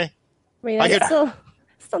 Okay. That's still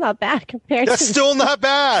not bad compared to... That's still not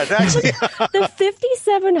bad, actually. The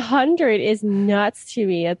 5700 is nuts to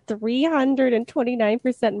me, a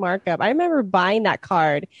 329% markup. I remember buying that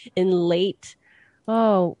card in late...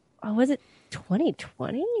 was it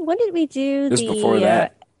 2020? When did we do This before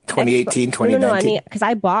that. 2018, 2019. No, because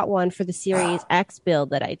I bought one for the Series X build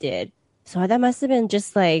that I did. So that must have been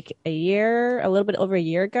just like a little bit over a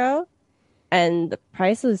year ago. And the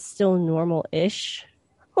price was still normal-ish.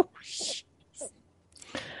 Oh, shit.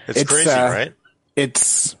 It's crazy, right?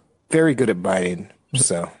 It's very good at buying,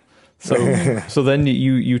 so then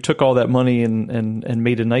you took all that money and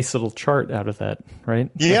made a nice little chart out of that,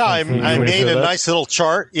 right? Yeah, I made a nice little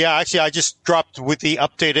chart. Yeah, actually, I just dropped with the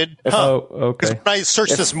updated. Oh, okay. Because when I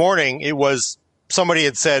searched this morning, it was somebody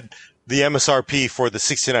had said the MSRP for the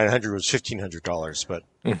 6900 was $1,500, but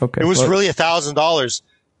it was really $1,000.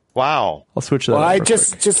 Wow. I'll switch that. Well, out I real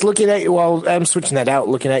quick. just looking at while I'm switching that out,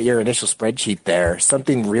 looking at your initial spreadsheet there,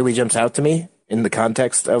 something really jumps out to me in the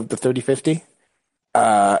context of the 3050.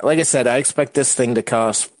 Like I said, I expect this thing to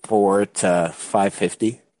cost $400 to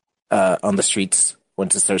 $550 on the streets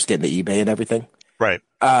once it starts getting to eBay and everything. Right.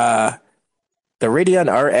 The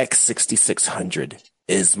Radeon RX 6600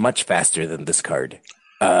 is much faster than this card,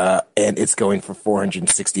 and it's going for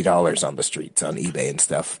 $460 on the streets on eBay and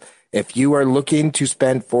stuff. If you are looking to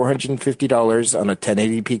spend $450 on a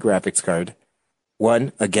 1080p graphics card,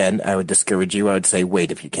 one, again, I would discourage you. I would say wait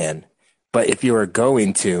if you can. But if you are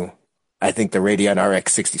going to, I think the Radeon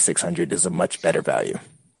RX 6600 is a much better value.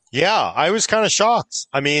 Yeah, I was kind of shocked.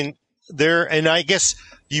 I mean, and I guess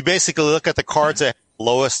you basically look at the cards that have the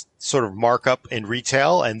lowest sort of markup in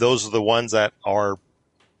retail, and those are the ones that are,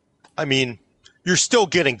 I mean, you're still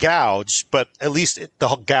getting gouged, but at least the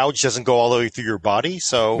gouge doesn't go all the way through your body.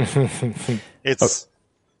 So it's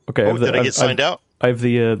okay. Oh, did I get signed out? I have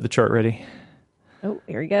the chart ready. Oh,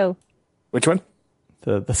 here we go. Which one?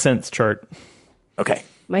 The cents chart. Okay.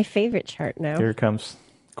 My favorite chart now. Here it comes.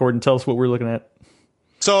 Gordon, tell us what we're looking at.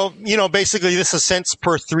 So, basically this is cents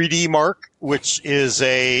per 3D mark, which is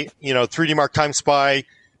a, 3D mark time SPY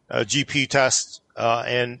GPU test.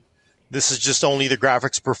 And this is just only the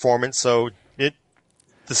graphics performance. So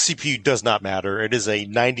the CPU does not matter. It is a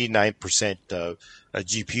 99% a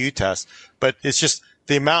GPU test, but it's just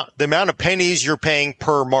the amount of pennies you're paying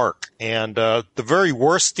per mark. And the very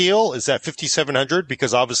worst deal is at 5,700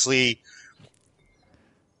 because obviously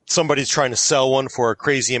somebody's trying to sell one for a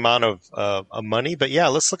crazy amount of money. But yeah,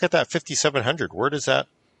 let's look at that 5,700. Where does that?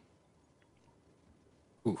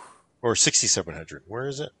 Ooh. Or 6,700. Where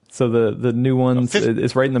is it? So the new ones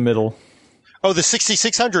is right in the middle. Oh, the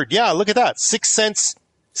 6,600. Yeah, look at that. 6 cents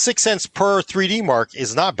per 3D mark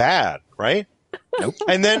is not bad, right? Nope.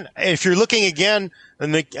 And then if you're looking again,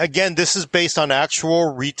 this is based on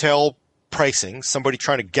actual retail pricing. Somebody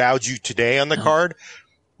trying to gouge you today on the card.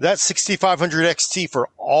 That 6500 XT, for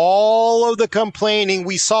all of the complaining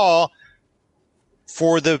we saw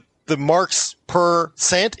for the marks per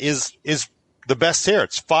cent, is the best here.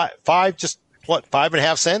 It's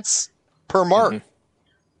 5.5 cents per mark. Mm-hmm.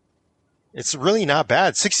 It's really not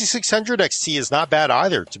bad. 6600 XT is not bad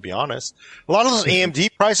either, to be honest. A lot of those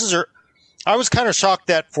AMD prices are, I was kind of shocked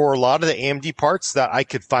that for a lot of the AMD parts that I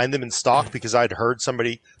could find them in stock because I'd heard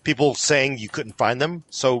people saying you couldn't find them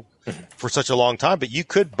for such a long time, but you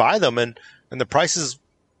could buy them and the prices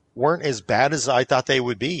weren't as bad as I thought they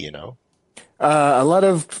would be,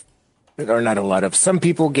 Some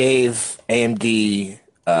people gave AMD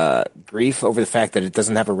grief over the fact that it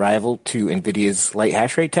doesn't have a rival to NVIDIA's light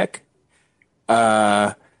hash rate tech.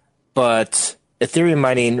 But Ethereum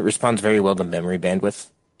mining responds very well to memory bandwidth,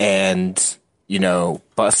 and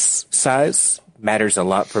bus size matters a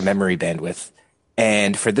lot for memory bandwidth.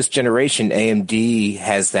 And for this generation, AMD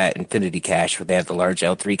has that Infinity cache where they have the large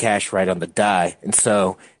L3 cache right on the die, and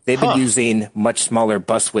so they've been using much smaller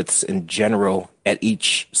bus widths in general at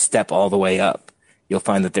each step all the way up. You'll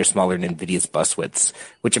find that they're smaller than NVIDIA's bus widths,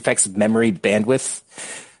 which affects memory bandwidth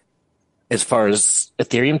as far as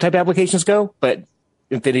Ethereum type applications go, but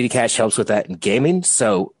Infinity Cache helps with that in gaming,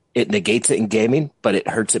 so it negates it in gaming, but it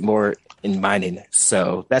hurts it more in mining.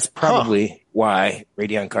 So that's probably why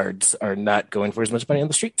Radeon cards are not going for as much money on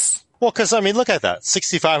the streets. Well, because, look at that.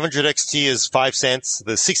 6500 XT is 5 cents.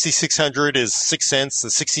 The 6600 is 6 cents. The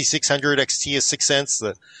 6600 XT is 6 cents.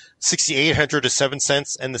 The 6800 is 7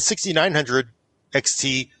 cents. And the 6900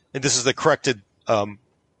 XT, and this is the corrected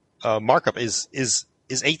markup, is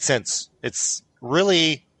 8 cents. It's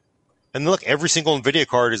really, and look, every single NVIDIA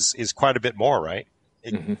card is quite a bit more, right?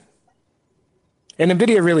 Mm-hmm. And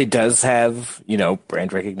NVIDIA really does have,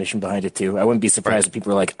 brand recognition behind it too. I wouldn't be surprised if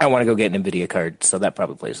people are like, I want to go get an NVIDIA card. So that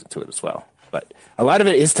probably plays into it as well. But a lot of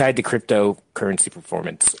it is tied to cryptocurrency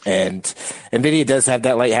performance. And NVIDIA does have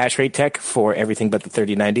that light hash rate tech for everything but the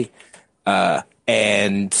 3090.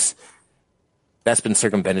 And that's been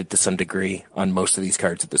circumvented to some degree on most of these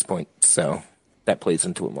cards at this point. So that plays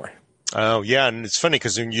into it more. Oh, yeah. And it's funny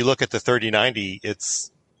because when you look at the 3090,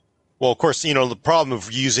 well, of course, the problem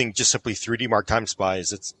of using just simply 3D Mark time SPY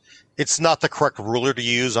is it's not the correct ruler to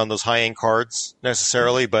use on those high-end cards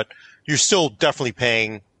necessarily, but you're still definitely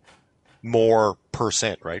paying more per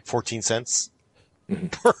cent, right? 14 cents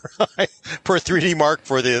per 3D Mark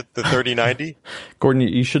for the 3090. Gordon,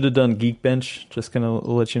 you should have done Geekbench. Just going to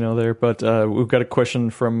let you know there. But we've got a question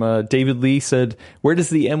from David Lee said, where does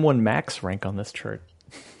the M1 Max rank on this chart?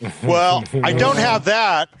 Well, I don't have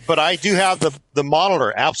that, but I do have the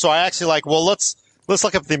monitor app. So I actually let's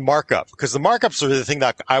look up the markup, because the markups are the thing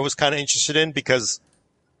that I was kind of interested in, because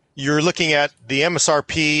you're looking at the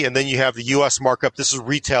MSRP, and then you have the U.S. markup. This is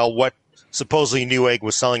retail, what supposedly Newegg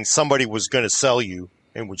was selling. Somebody was going to sell you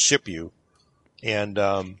and would ship you. And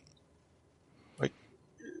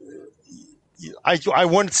I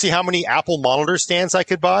wanted to see how many Apple monitor stands I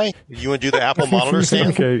could buy. You want to do the Apple monitor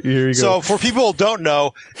stand? Okay, here you go. So for people who don't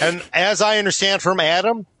know, and as I understand from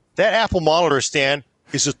Adam, that Apple monitor stand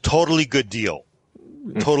is a totally good deal.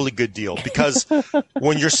 Totally good deal. Because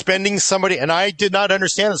when you're spending somebody, and I did not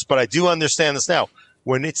understand this, but I do understand this now.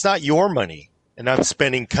 When it's not your money and I'm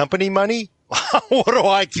spending company money, what do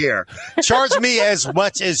I care? Charge me as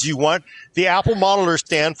much as you want. The Apple monitor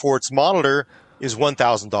stand for its monitor is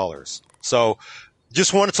 $1,000. So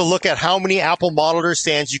just wanted to look at how many Apple monitor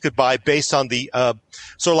stands you could buy based on the,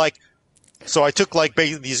 so I took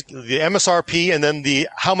the MSRP and then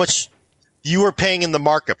how much you were paying in the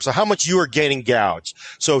markup. So how much you were getting gouged.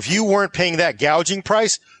 So if you weren't paying that gouging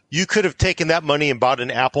price, you could have taken that money and bought an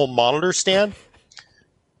Apple monitor stand.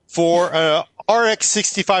 For RX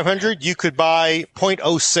 6500, you could buy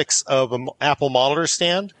 0.06 of an Apple monitor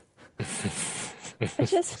stand.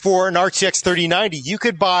 For an RTX 3090, you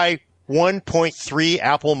could buy 1.3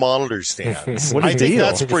 Apple monitor stands. What a I deal. think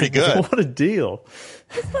that's pretty good. What a deal.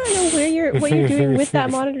 I just want to know what you're doing with that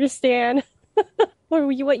monitor stand. Or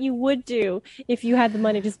what you would do if you had the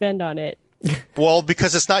money to spend on it. Well,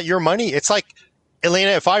 because it's not your money. It's like,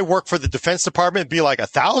 Elena, if I work for the Defense Department, it'd be like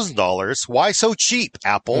 $1,000. Why so cheap,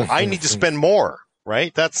 Apple? I need to spend more,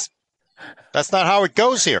 right? That's not how it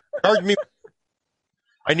goes here. Charge me.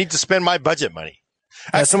 I need to spend my budget money.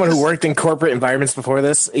 As someone who worked in corporate environments before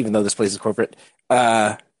this, even though this place is corporate,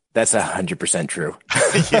 that's 100% true.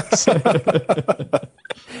 Yes.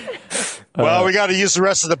 Well, we got to use the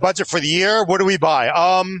rest of the budget for the year. What do we buy?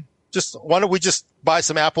 Why don't we just buy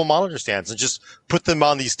some Apple monitor stands and just put them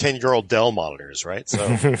on these 10-year-old Dell monitors, right? So,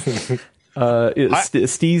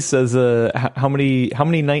 Steve says, how many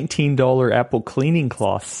 $19 Apple cleaning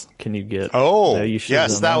cloths can you get? Oh, you should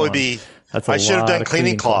yes, have that done would one. be. That's a I should have lot done of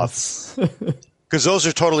cleaning cloths because those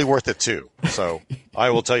are totally worth it too. So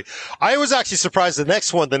I will tell you. I was actually surprised. The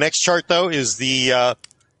next chart though is the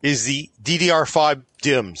DDR5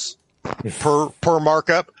 DIMMs per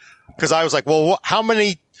markup, because I was like, well, how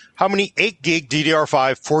many 8 gig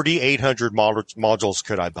DDR5 4800 modules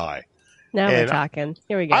could I buy? Now we're talking.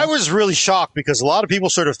 Here we go. I was really shocked because a lot of people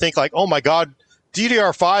sort of think like, oh my God,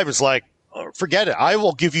 DDR5 is like, forget it. I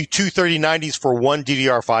will give you two 3090s for one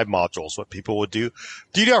DDR5 module is what people would do.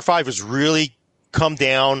 DDR5 has really come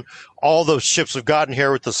down. All those chips have gotten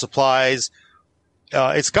here with the supplies.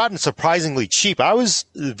 It's gotten surprisingly cheap. I was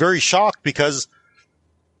very shocked because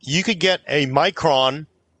you could get a Micron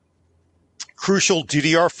Crucial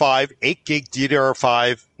DDR5, 8 gig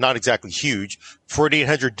DDR5, not exactly huge,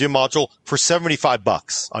 4800 DIMM module for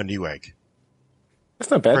 $75 on Newegg. That's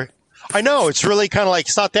not bad. I know, it's really kind of like,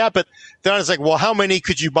 it's not that, but then I was like, well, how many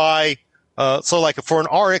could you buy? So like for an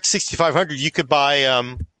RX 6500, you could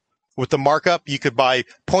buy, with the markup, you could buy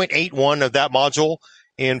 0.81 of that module.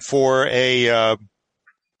 And for an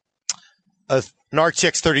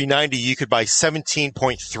RTX 3090, you could buy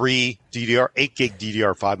 17.3 8 gig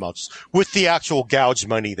DDR5 modules with the actual gouge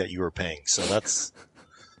money that you were paying. So that's.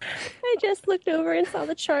 I just looked over and saw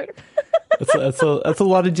the chart. That's a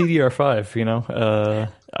lot of DDR5, you know.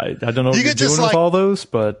 I don't know what you're doing with all those,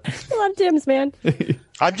 but a lot of DIMMs, man.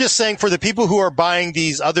 I'm just saying for the people who are buying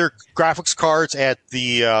these other graphics cards at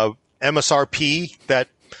the MSRP that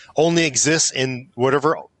only exists in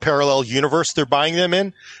whatever parallel universe they're buying them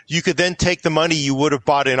in, you could then take the money you would have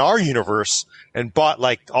bought in our universe and bought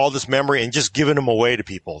like all this memory and just given them away to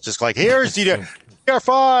people. Just like, here's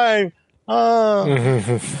DDR5.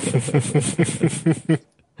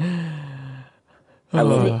 I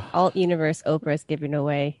love the alt universe Oprah is giving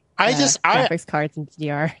away graphics cards and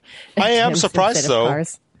DDR. I am surprised though.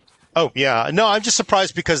 Cars. Oh yeah, no, I'm just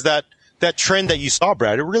surprised because that trend that you saw,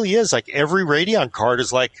 Brad, it really is like every Radeon card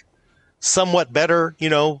is like somewhat better, you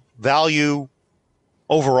know, value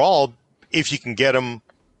overall if you can get them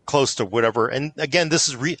close to whatever. And again, this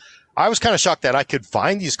is I was kind of shocked that I could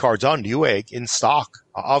find these cards on Newegg in stock.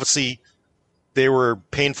 Obviously, they were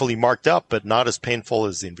painfully marked up, but not as painful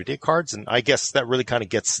as the NVIDIA cards. And I guess that really kind of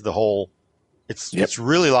gets the whole. It's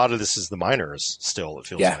really a lot of this is the miners still. It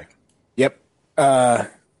feels like. Yep. Ryan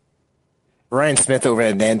Smith over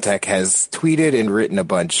at Nantech has tweeted and written a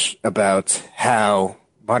bunch about how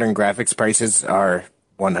modern graphics prices are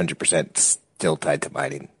 100% still tied to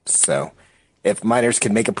mining. So if miners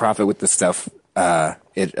can make a profit with this stuff,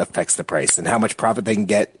 it affects the price. And how much profit they can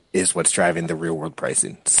get is what's driving the real world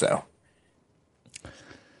pricing. So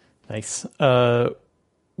nice.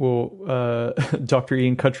 Well, Dr.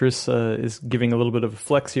 Ian Cuttress is giving a little bit of a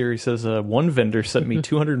flex here. He says, one vendor sent me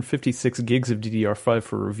 256 gigs of DDR5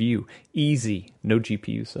 for review. Easy. No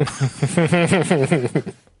GPU. So.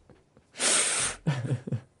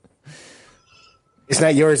 It's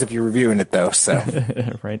not yours if you're reviewing it, though. So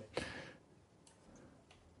Right.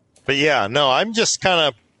 But yeah, no, I'm just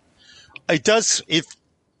kind of.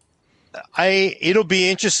 It'll be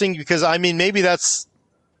interesting because maybe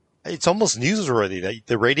it's almost newsworthy that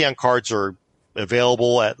the Radeon cards are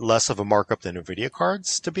available at less of a markup than NVIDIA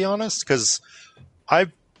cards, to be honest, because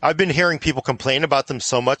I've been hearing people complain about them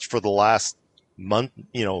so much for the last month,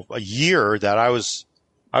 a year, that I was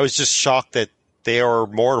just shocked that they are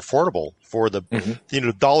more affordable for the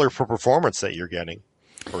dollar per performance that you're getting,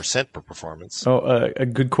 or cent per performance. Oh, a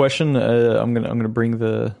good question. I'm gonna bring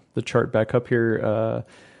the chart back up here.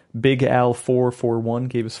 Big Al 441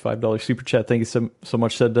 gave us $5 super chat. Thank you so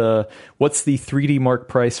much. Said, what's the 3D Mark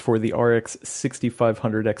price for the RX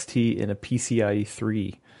 6500 XT in a PCIe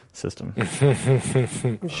 3 system?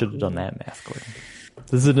 Should have done that math, Gordon.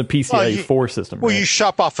 This isn't a PCIe 4 system. Well, right? you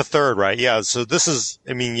shop off a third, right? Yeah. So this is,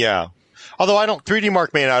 yeah. Although 3D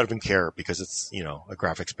Mark may not even care because it's, a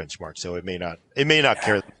graphics benchmark. So it may not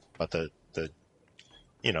care about the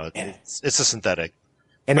it's a synthetic.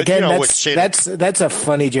 And but, again, that's a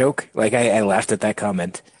funny joke. Like I laughed at that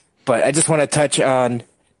comment, but I just want to touch on.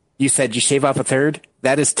 You said you shave off a third.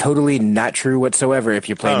 That is totally not true whatsoever. If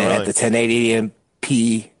you're playing it at the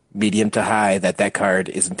 1080p medium to high, that card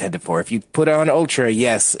is intended for. If you put it on ultra,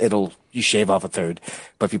 yes, you shave off a third.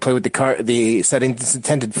 But if you play with the settings it's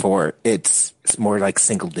intended for, it's more like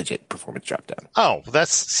single digit performance drop down. Oh,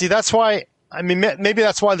 that's why. Maybe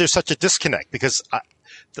that's why there's such a disconnect, because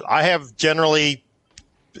I have generally.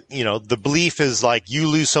 The belief is like you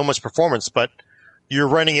lose so much performance, but you're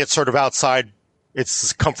running it sort of outside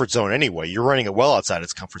its comfort zone anyway. You're running it well outside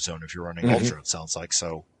its comfort zone if you're running ultra, it sounds like.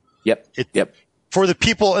 So Yep. For the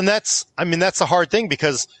people, and that's a hard thing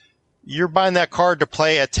because you're buying that card to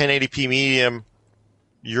play at 1080p medium.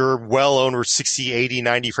 You're well over 60, 80,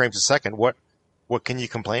 90 frames a second. What can you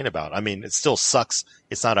complain about? It still sucks.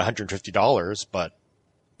 It's not $150, but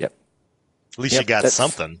yep. At least you got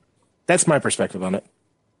something. That's my perspective on it.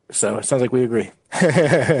 So it sounds like we agree.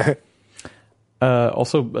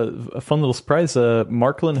 Also, a fun little surprise.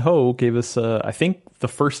 Marklin Ho gave us, I think, the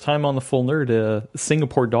first time on the Full Nerd,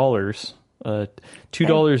 Singapore dollars,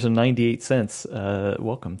 $2.98.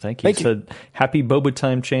 Welcome, thank you. Said, happy Boba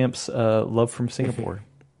time, champs. Love from Singapore.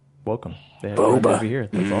 Welcome. Boba over here.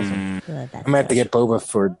 That's awesome. I'm gonna have to get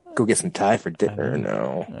Boba go get some Thai for dinner.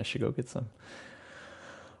 No, I should go get some.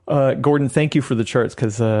 Gordon, thank you for the charts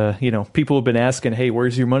because people have been asking, "Hey,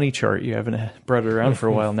 where's your money chart? You haven't brought it around for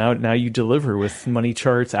a while. Now you deliver with money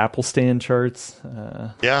charts, Apple Stand charts."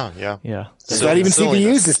 Yeah. It's not even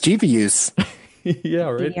CPUs; it's GPUs. Yeah,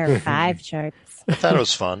 right. DDR5 charts. I thought it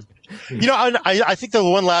was fun. I think the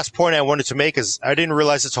one last point I wanted to make is I didn't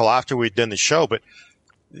realize it until after we'd done the show, but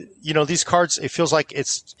these cards, it feels like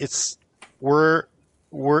it's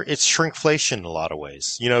shrinkflation in a lot of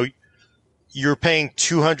ways. You're paying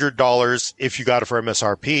 $200 if you got it for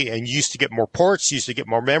MSRP, and you used to get more ports, you used to get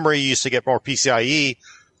more memory, you used to get more PCIe.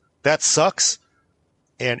 That sucks.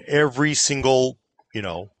 And every single,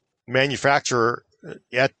 manufacturer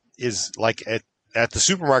at the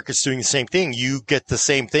supermarkets doing the same thing. You get the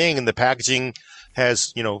same thing, and the packaging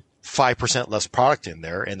has, 5% less product in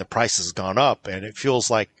there, and the price has gone up. And it feels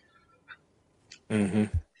like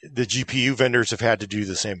the GPU vendors have had to do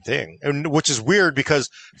the same thing, and which is weird because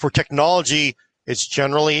for technology, it's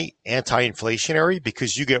generally anti-inflationary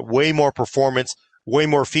because you get way more performance, way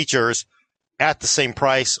more features at the same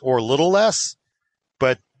price or a little less.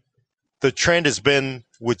 But the trend has been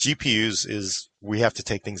with GPUs is we have to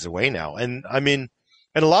take things away now. And in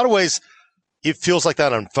a lot of ways, it feels like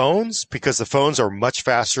that on phones because the phones are much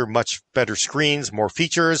faster, much better screens, more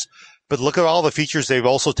features. But look at all the features they've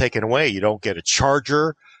also taken away. You don't get a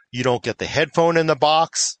charger. You don't get the headphone in the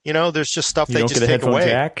box. There's just stuff they just take away.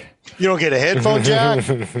 Jack? You don't get a headphone jack.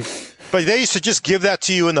 But they used to just give that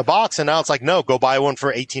to you in the box, and now it's like, no, go buy one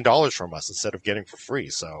for $18 from us instead of getting it for free.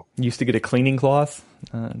 So you used to get a cleaning cloth.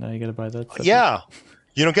 Now you got to buy that. Yeah,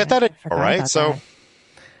 you don't get that anymore, right? So,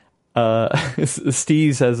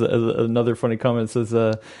 Steve has another funny comment. Says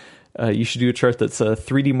you should do a chart that's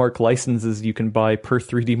 3D Mark licenses you can buy per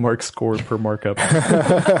 3D Mark score per markup.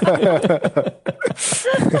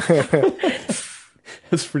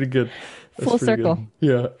 That's pretty good. Full circle. Good.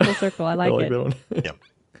 Yeah. Full circle. I like it. That one. Yeah.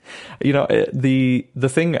 The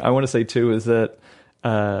thing I want to say too is that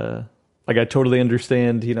I totally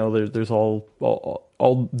understand. There's all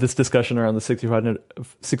all this discussion around the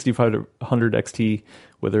 6500 XT,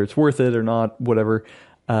 whether it's worth it or not, whatever.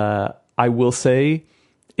 I will say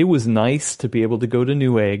it was nice to be able to go to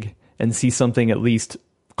Newegg and see something at least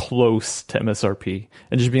close to MSRP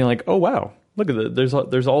and just being like, oh, wow. Look at it.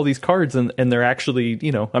 There's all these cards and they're actually,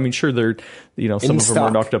 I mean, sure, they're, some of them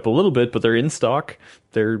are knocked up a little bit, but they're in stock.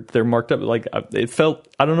 They're marked up. Like it felt,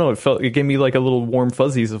 I don't know. It gave me like a little warm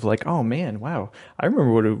fuzzies of like, oh man, wow. I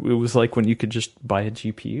remember what it was like when you could just buy a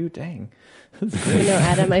GPU. Dang.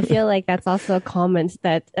 Adam, I feel like that's also a comment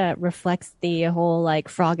that reflects the whole like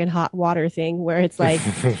frog in hot water thing where it's like,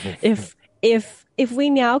 if we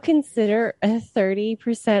now consider a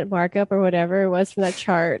 30% markup or whatever it was from that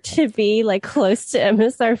chart to be like close to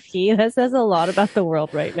MSRP, that says a lot about the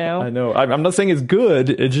world right now. I know. I'm not saying it's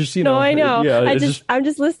good. It's just, No, I know. Yeah, I'm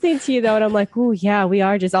just listening to you though, and I'm like, oh yeah, we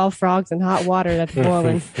are just all frogs in hot water that's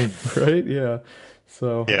boiling. Right? Yeah.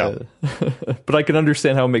 So, yeah. But I can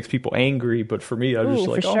understand how it makes people angry. But for me, I'm just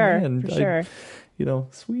like, oh man, for sure.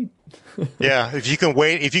 Sweet. Yeah, if you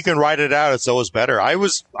can write it out, it's always better. I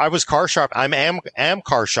was car shop. Am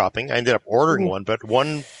car shopping. I ended up ordering one, but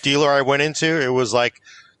one dealer I went into, it was like,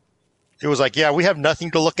 yeah, we have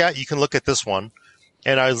nothing to look at. You can look at this one.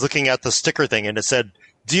 And I was looking at the sticker thing, and it said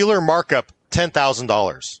dealer markup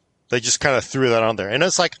 $10,000. They just kind of threw that on there, and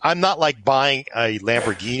it's like I'm not like buying a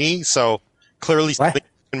Lamborghini, so clearly something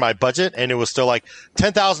in my budget, and it was still like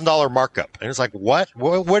 $10,000 markup, and it's like what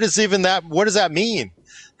is even that? What does that mean?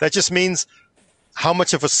 That just means how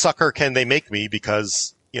much of a sucker can they make me?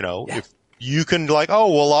 Because if you can like,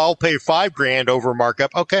 oh well, I'll pay $5,000 over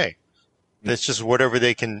markup. Okay, that's just whatever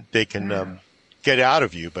they can get out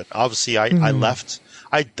of you. But obviously, I left.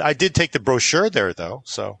 I did take the brochure there though,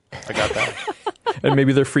 so I got that. And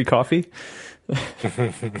maybe they're free coffee.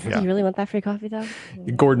 Yeah. You really want that free coffee though?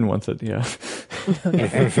 Gordon wants it. Yeah.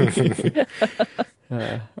 Okay.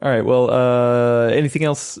 All right. Well, anything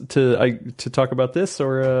else to talk about this,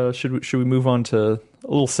 or should we move on to a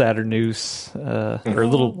little sadder news, or a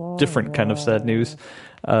little different kind of sad news?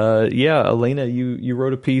 Yeah, Elena, you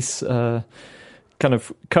wrote a piece, kind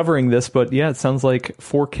of covering this, but yeah, it sounds like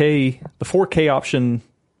 4K, the 4K option,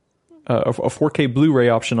 a 4K Blu-ray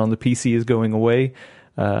option on the PC is going away.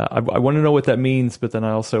 I want to know what that means, but then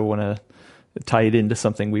I also want to tie it into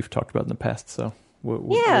something we've talked about in the past. So.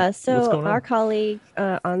 So our colleague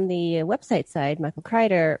on the website side, Michael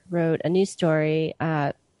Kreider, wrote a news story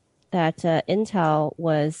that Intel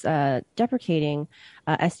was deprecating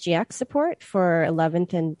SGX support for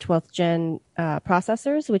 11th and 12th gen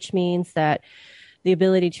processors, which means that the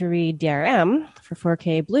ability to read DRM for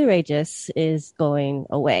 4K Blu-ray discs is going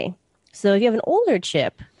away. So if you have an older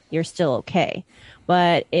chip, you're still okay.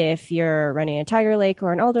 But if you're running a Tiger Lake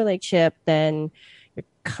or an Alder Lake chip, then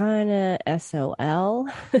kind of SOL.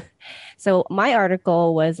 So my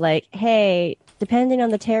article was like, hey, depending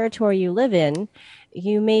on the territory you live in,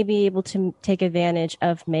 you may be able to take advantage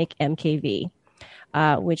of Make MKV,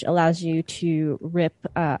 which allows you to rip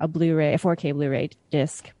a 4K Blu-ray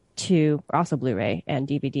disc to, also Blu-ray and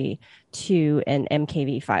DVD, to an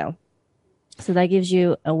MKV file. So that gives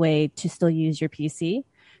you a way to still use your PC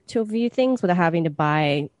to view things without having to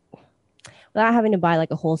buy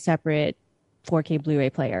like a whole separate 4K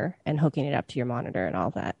Blu-ray player and hooking it up to your monitor and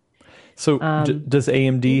all that. So does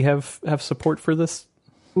AMD have support for this?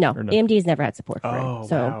 No, AMD's never had support for it.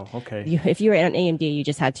 So wow. Okay. If you were on AMD, you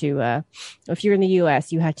just had to, if you're in the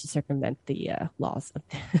US, you had to circumvent the laws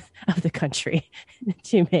of the country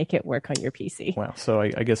to make it work on your PC. Wow. So I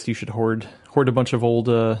guess you should hoard a bunch of old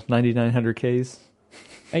 9900Ks.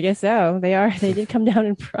 I guess so. They did come down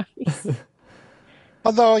in price.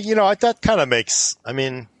 Although, that kind of makes, I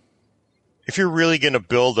mean, if you're really going to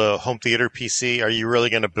build a home theater PC, are you really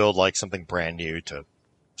going to build like something brand new to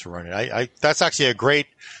run it? That's actually a great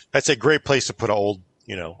place to put an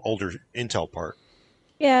older Intel part.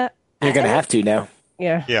 Yeah. You're going to have to now.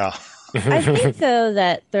 Yeah. Yeah. I think though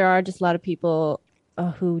that there are just a lot of people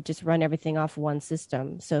who just run everything off one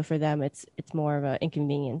system. So for them, it's more of an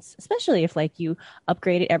inconvenience, especially if like you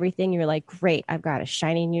upgraded everything. You're like, great, I've got a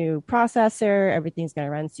shiny new processor. Everything's going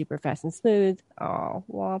to run super fast and smooth. Oh,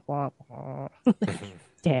 womp, womp, womp.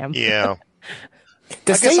 Damn. Yeah.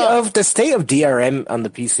 The state of DRM on the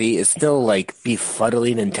PC is still like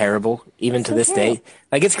befuddling and terrible, even to this day.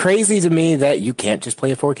 Like, it's crazy to me that you can't just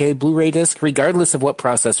play a 4K Blu-ray disc, regardless of what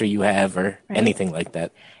processor you have or anything like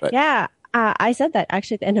that. But, yeah. I said that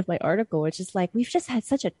actually at the end of my article, which is like, we've just had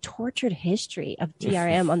such a tortured history of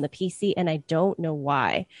DRM on the PC, and I don't know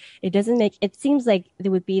why. It seems like it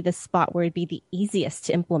would be the spot where it'd be the easiest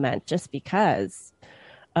to implement just because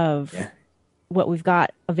of what we've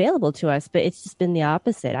got available to us, but it's just been the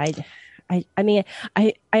opposite. I I mean,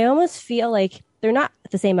 I almost feel like they're not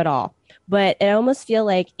the same at all, but I almost feel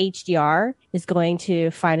like HDR is going to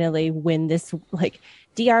finally win this. Like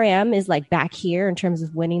DRM is like back here in terms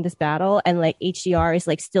of winning this battle, and like HDR is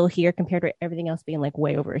like still here compared to everything else being like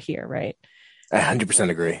way over here, right? I 100%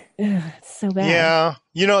 agree. Ugh, it's so bad. Yeah.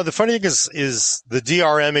 The funny thing is the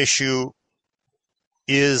DRM issue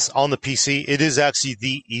is on the PC. It is actually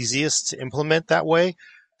the easiest to implement that way.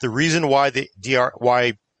 The reason why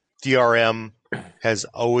why DRM has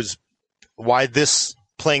always, why this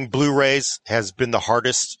playing Blu-rays has been the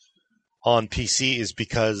hardest on PC is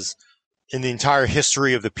because in the entire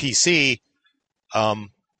history of the PC,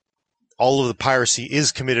 all of the piracy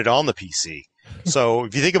is committed on the PC. So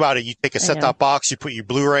if you think about it, you take a set-top box, you put your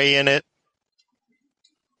Blu-ray in it.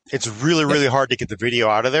 It's really, really hard to get the video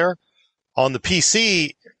out of there. On the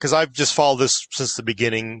PC, because I've just followed this since the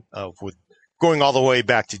beginning with going all the way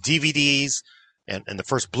back to DVDs and the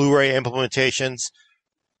first Blu-ray implementations,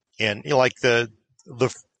 and like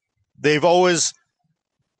they've always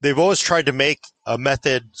tried to make a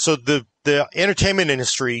method so the entertainment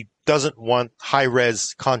industry doesn't want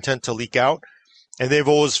high-res content to leak out, and they've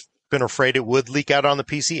always been afraid it would leak out on the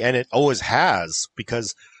PC, and it always has,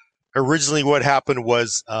 because originally what happened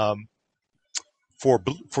was for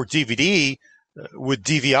DVD with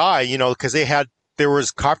DVI, because there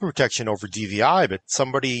was copy protection over DVI, but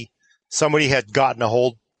somebody had gotten a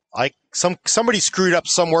hold, like somebody screwed up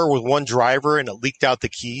somewhere with one driver and it leaked out the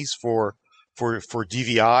keys for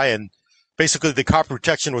DVI, and basically the copy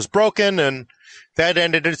protection was broken and that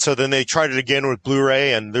ended it. So then they tried it again with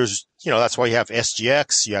Blu-ray, and there's, that's why you have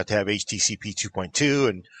SGX, you have to have HTCP 2.2,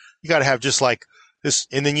 and you got to have just like this,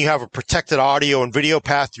 and then you have a protected audio and video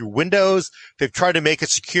path through Windows. They've tried to make it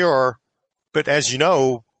secure, but as you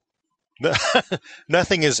know,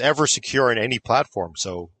 nothing is ever secure in any platform.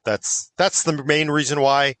 So that's the main reason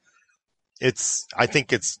why I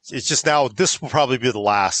think it's just now, this will probably be the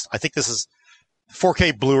last. I think this is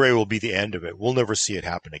 4K Blu-ray will be the end of it. We'll never see it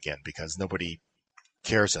happen again because nobody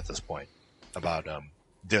cares at this point about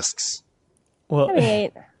discs. Well,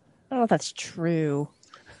 I don't know if that's true.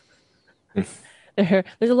 There's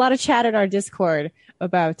a lot of chat in our Discord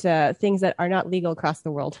about things that are not legal across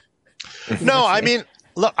the world. No, I mean,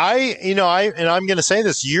 look, and I'm going to say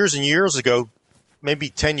this, years and years ago, maybe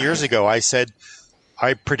 10 years ago,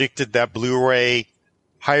 I predicted that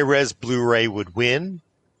high-res Blu-ray would win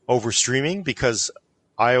over streaming, because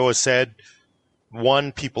I always said,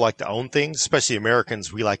 one, people like to own things, especially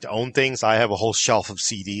Americans. We like to own things. I have a whole shelf of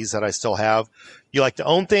CDs that I still have. You like to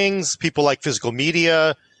own things. People like physical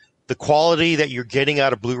media. The quality that you're getting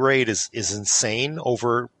out of Blu-ray is insane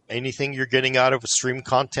over anything you're getting out of stream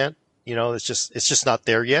content. It's just not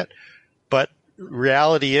there yet. But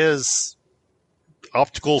reality is,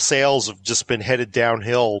 optical sales have just been headed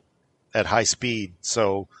downhill at high speed.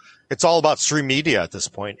 So it's all about stream media at this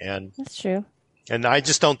point. And that's true. And I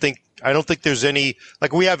don't think there's any,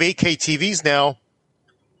 like, we have 8K TVs now.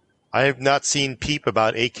 I have not seen peep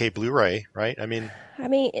about 8K Blu-ray, right?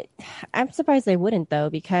 I'm surprised they wouldn't, though,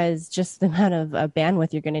 because just the amount of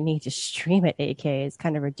bandwidth you're going to need to stream at 8K is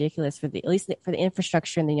kind of ridiculous at least for the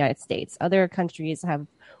infrastructure in the United States. Other countries have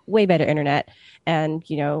way better internet and,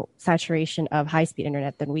 saturation of high-speed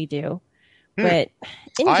internet than we do. But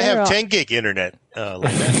I have 10 gig internet.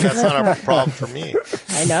 That's not a problem for me.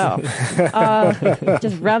 I know.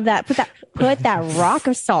 Just rub that, put that rock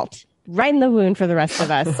of salt right in the wound for the rest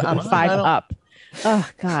of us on 5 up. Oh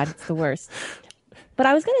God, it's the worst. But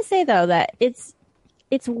I was going to say, though, that it's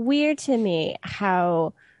weird to me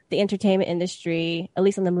how the entertainment industry, at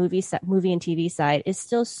least on the movie and TV side, is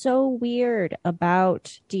still so weird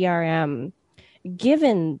about DRM,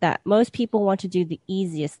 given that most people want to do the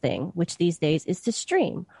easiest thing, which these days is to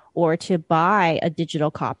stream or to buy a digital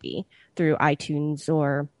copy through iTunes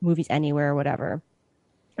or Movies Anywhere or whatever.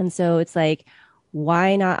 And so it's like,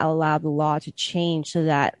 why not allow the law to change so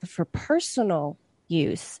that for personal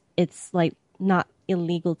use, it's like not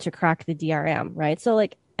illegal to crack the DRM, right? So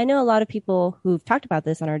like, I know a lot of people who've talked about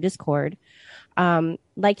this on our Discord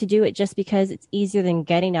like to do it just because it's easier than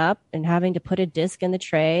getting up and having to put a disc in the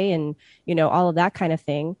tray and, all of that kind of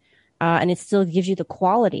thing. And it still gives you the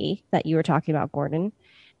quality that you were talking about, Gordon.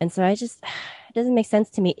 And so it doesn't make sense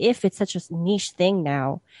to me, if it's such a niche thing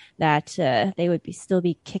now, that they would still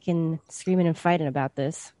be kicking, screaming and fighting about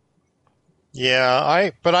this.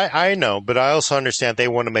 Yeah, I know, but I also understand they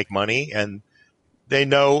want to make money, and they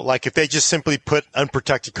know, like, if they just simply put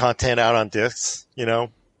unprotected content out on discs, you got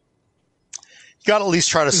to at least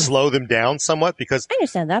try to slow them down somewhat, because I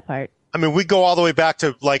understand that part. We go all the way back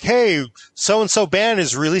to, like, hey, so-and-so band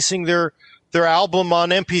is releasing their their album on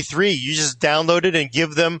MP3. You just download it and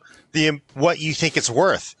give them what you think it's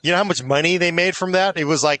worth. You know how much money they made from that? It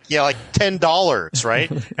was like $10,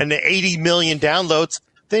 right? And the 80 million downloads.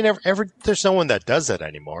 They never ever. There's no one that does that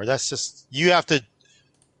anymore. That's just you have to.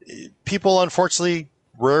 People unfortunately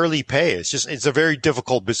rarely pay. It's a very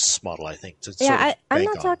difficult business model, I think. I'm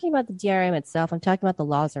not talking about the DRM itself. I'm talking about the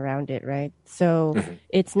laws around it, right? So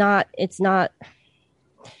it's still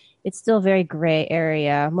a very gray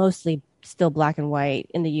area, mostly still black and white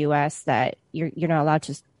in the U.S. that you're not allowed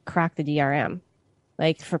to crack the DRM,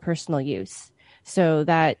 like for personal use. So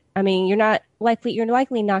that, I mean, you're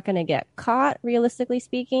likely not going to get caught, realistically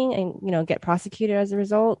speaking, and get prosecuted as a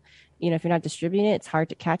result. If you're not distributing it, it's hard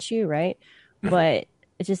to catch you, right? But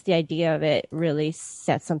it's just the idea of it really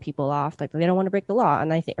sets some people off. Like they don't want to break the law,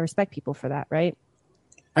 and I respect people for that, right?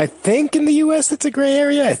 I think in the U.S. it's a gray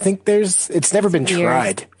area. I think it's never been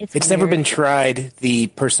tried. It's never been tried, the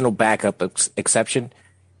personal backup exception.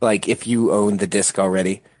 Like if you own the disc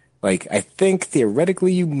already. Like I think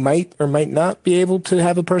theoretically you might or might not be able to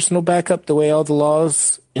have a personal backup the way all the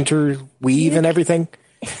laws interweave and everything.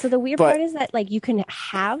 So the weird part is that you can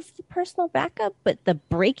have the personal backup, but the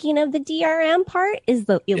breaking of the DRM part is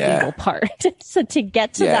the illegal part. So to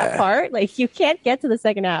get to that part, you can't get to the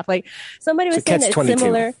second half. Somebody was saying that it's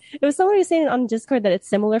similar. It was somebody was saying on Discord that it's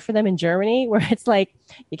similar for them in Germany, where it's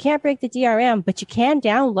you can't break the DRM, but you can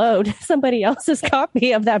download somebody else's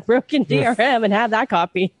copy of that broken DRM and have that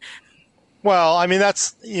copy. Well, I mean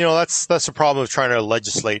that's the problem of trying to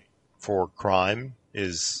legislate for crime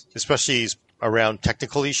is especially around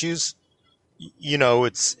technical issues.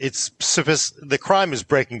 The crime is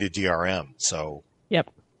breaking the DRM. So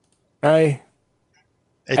yep. I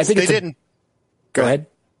think they didn't go ahead.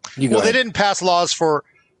 They didn't pass laws for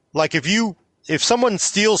if someone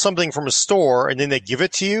steals something from a store and then they give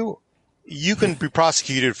it to you, you can be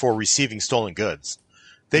prosecuted for receiving stolen goods.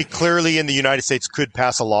 They clearly in the United States could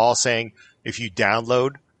pass a law saying if you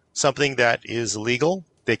download something that is illegal,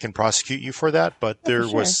 they can prosecute you for that. But there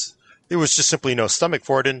was just simply no stomach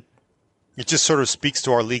for it. And it just sort of speaks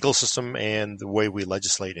to our legal system and the way we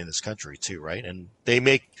legislate in this country too, right? And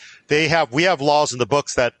we have laws in the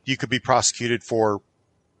books that you could be prosecuted for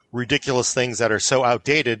ridiculous things that are so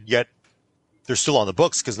outdated, yet they're still on the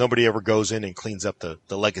books because nobody ever goes in and cleans up the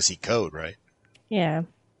legacy code, right? Yeah.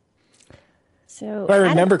 So if I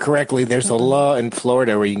remember correctly, there's a law in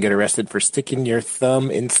Florida where you can get arrested for sticking your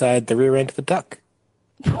thumb inside the rear end of a duck,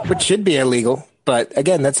 which should be illegal. But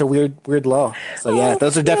again, that's a weird law. So yeah,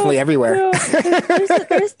 those are definitely everywhere. No. There's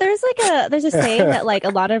a saying that a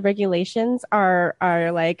lot of regulations are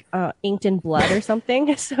inked in blood or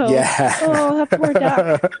something. So that poor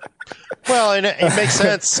duck. Well, and it makes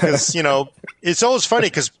sense because it's always funny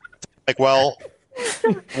because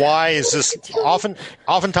why is this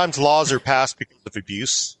oftentimes laws are passed because of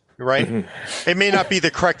abuse, right? Mm-hmm. It may not be the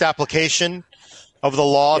correct application of the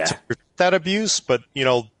law to prevent that abuse, but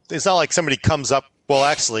it's not like somebody comes up. Well,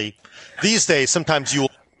 actually, these days, sometimes you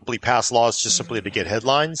will simply pass laws just simply to get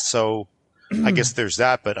headlines. So I guess there's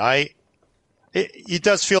that. But it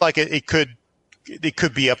does feel like it could be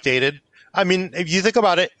updated. I mean, if you think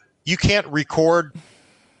about it, you can't record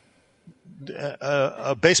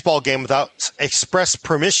a baseball game without express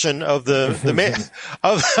permission of of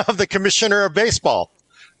the commissioner of baseball.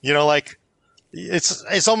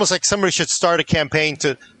 It's almost like somebody should start a campaign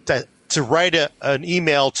to write an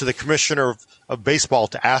email to the commissioner of baseball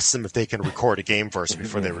to ask them if they can record a game first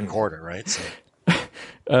before they record it, right? So.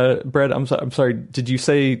 Brad, I'm sorry. Did you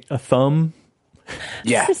say a thumb?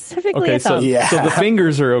 Yeah. Specifically a thumb. So the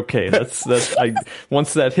fingers are okay.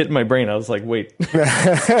 Once that hit my brain, I was like, wait,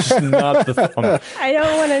 just not the thumb. I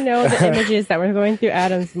don't want to know the images that were going through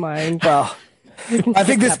Adam's mind. Well, I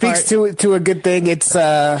think this speaks to a good thing. It's,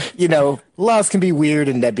 laws can be weird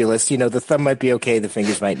and nebulous. The thumb might be okay, the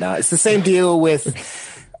fingers might not. It's the same deal with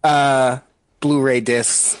Blu-ray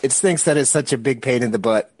discs. It stinks that it's such a big pain in the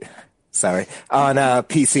butt. Sorry, on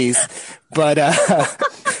PCs. But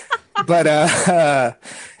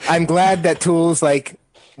I'm glad that tools like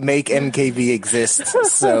Make MKV exist,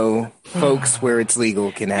 so folks where it's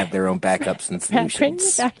legal can have their own backups and solutions. Bring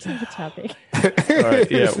me back to the topic. All right,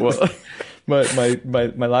 yeah, well...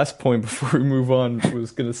 My last point before we move on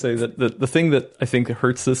was going to say that the thing that I think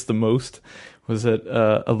hurts this the most was that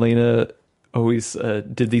Elena always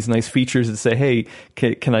did these nice features that say, hey,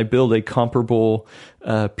 can I build a comparable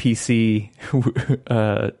PC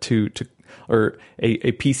or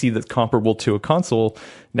a PC that's comparable to a console?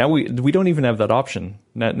 Now we don't even have that option.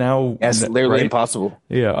 Now that's literally impossible.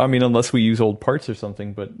 Yeah, I mean, unless we use old parts or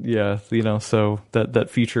something. But yeah, so that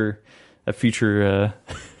feature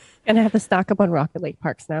Gonna have to stock up on Rocket Lake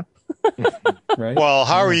parks now. Right? Well,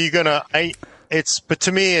 how are you gonna? But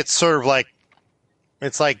to me, it's sort of like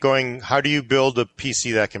it's like going. How do you build a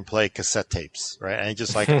PC that can play cassette tapes, right? And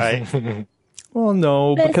just like Well,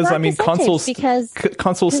 no, But it's because not I mean, cassette tapes consoles because-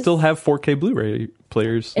 consoles still have 4K Blu-ray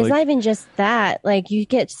players. It's not even just that. Like, you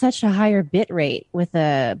get such a higher bit rate with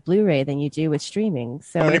a Blu-ray than you do with streaming.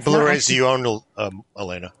 So how many it's not Blu-rays do actually- you own,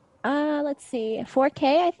 Elena? Let's see.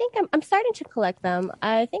 4K. I think I'm starting to collect them.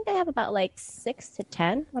 I think I have about like 6 to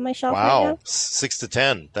 10 on my shelf right Wow, now. 6 to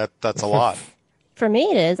 10. That's a lot. For me,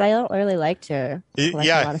 it is. I don't really like to collect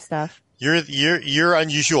Yeah. a lot of stuff. You're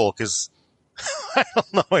unusual because I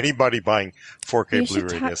don't know anybody buying 4K You should,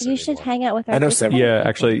 Blu-ray discs you should anymore. hang out with our I know Discord. several. Yeah,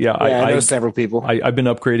 actually, yeah. I know several people. I've been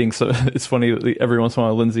upgrading, so it's funny. Every once in a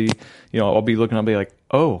while, Lindsay, I'll be looking, I'll be like,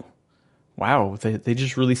 oh, wow, they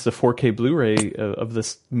just released a 4K Blu-ray of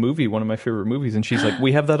this movie, one of my favorite movies, and she's like,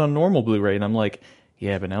 we have that on normal Blu-ray, and I'm like,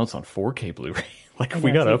 yeah, but now it's on 4K Blu-ray. Like,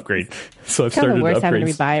 we got to upgrade. So I've It's kind started of worse to having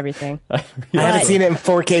to upgrade. rebuy everything. I haven't seen it in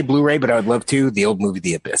 4K Blu-ray, but I would love to. The old movie,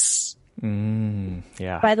 The Abyss.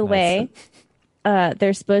 Yeah. By the nice. way,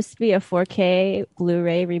 there's supposed to be a 4K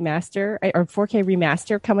Blu-ray remaster or 4K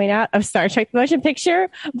remaster coming out of Star Trek: The Motion Picture.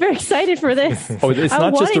 I'm very excited for this. Oh, it's I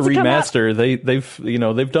not just want a it to come out- remaster.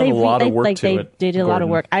 They've done a lot of work to they it. did a lot of Gordon.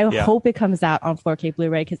 work. I Yeah. hope it comes out on 4K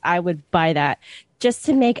Blu-ray because I would buy that just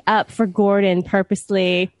to make up for Gordon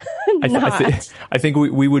purposely I think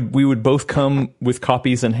we would both come with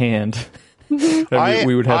copies in hand. And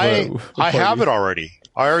we would have a I have party. it already.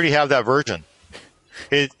 I already have that version.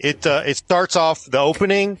 It starts off the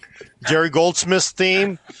opening, Jerry Goldsmith's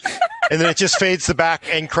theme, and then it just fades to back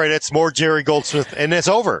end credits, more Jerry Goldsmith, and it's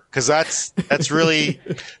over because that's really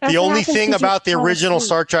That's the what only happens thing to about the you- original honestly.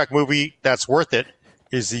 Star Trek movie that's worth it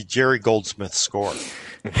is the Jerry Goldsmith score.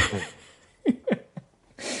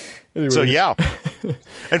 So yeah,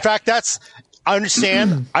 in fact, I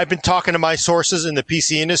understand. I've been talking to my sources in the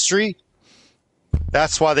PC industry.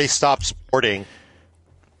 That's why they stopped supporting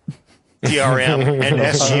DRM and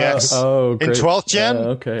SGX in great. 12th gen.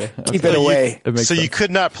 Okay. Keep it away. It makes So you sense.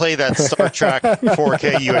 could not play that Star Trek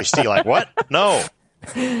 4K UHD. Like what? No.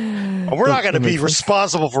 We're not going to be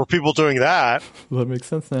responsible for people doing that. That makes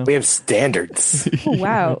sense now. We have standards. Oh,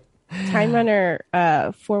 wow. Time Runner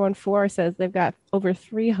 414 says they've got over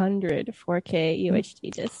 300 4K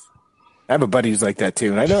UHD discs. I have a buddy who's like that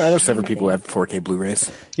too. And I know several people who have 4K Blu-rays.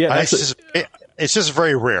 Yeah, It's just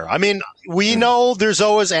very rare. I mean, we know there's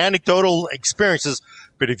always anecdotal experiences,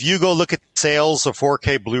 but if you go look at sales of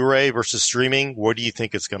 4K Blu-ray versus streaming, what do you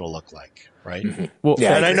think it's going to look like, right? well,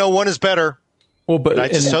 Yeah, And I know one is better. well, but I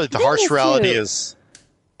just and- tell you the thing harsh is, reality too, is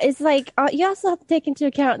It's like you also have to take into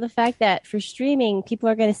account the fact that for streaming, people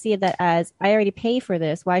are going to see that as I already pay for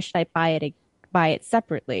this. Why should I buy it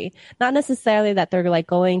separately? Not necessarily that they're like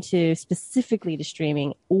going to specifically to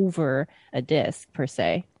streaming over a disc per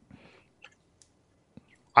se.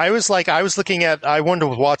 I was looking at, I wanted to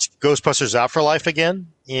watch Ghostbusters Afterlife again.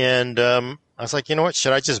 And I was like, you know what?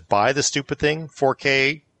 Should I just buy the stupid thing,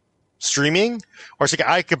 4K streaming? Or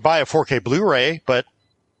I could buy a 4K Blu-ray, but,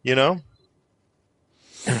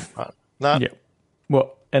 not. Yeah.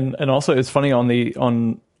 Well, and also it's funny on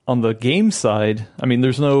the game side. I mean,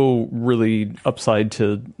 there's no really upside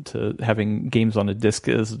to having games on a disc,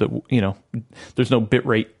 as there's no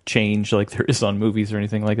bitrate change like there is on movies or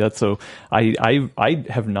anything like that. So I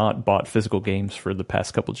have not bought physical games for the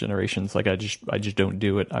past couple generations. Like I just don't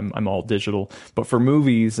do it. I'm all digital. But for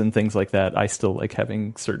movies and things like that, I still like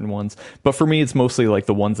having certain ones. But for me, it's mostly like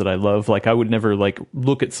the ones that I love. Like I would never like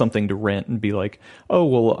look at something to rent and be like, oh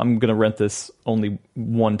well, I'm gonna rent this only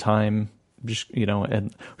one time. Just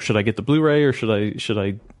and should I get the Blu-ray or should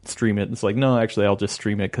I stream it? It's like, no, actually I'll just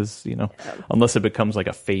stream it because unless it becomes like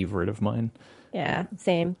a favorite of mine. Yeah,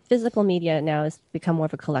 same. Physical media now has become more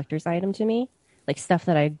of a collector's item to me, like stuff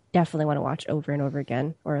that I definitely want to watch over and over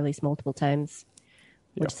again, or at least multiple times,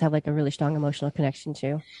 or just have like a really strong emotional connection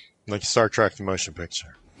to. Like Star Trek the motion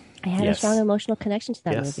picture. I had a Yes. strong emotional connection to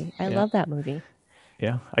that Yes. movie. I Yeah. love that movie.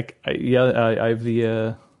 Yeah, I have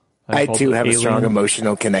the. I call it too the have a strong Alien.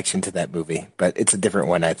 emotional connection to that movie, but it's a different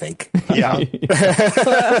one, I think. Yeah. You'll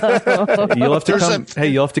have to There's come. Hey,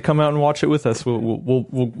 you'll have to come out and watch it with us.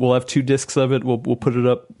 We'll have 2 discs of it. We'll put it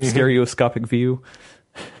up stereoscopic view.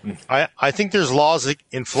 I think there's laws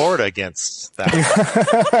in Florida against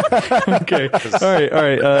that. Okay. All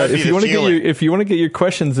right. be If the you want to feeling. get your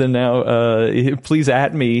questions in now, please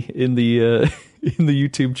at me in the in the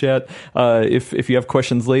YouTube chat. If you have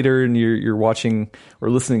questions later and you're watching or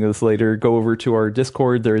listening to this later, go over to our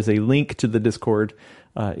Discord. There is a link to the Discord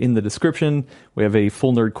in the description. We have a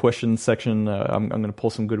full nerd question section. I'm going to pull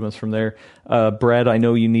some good ones from there. Brad, I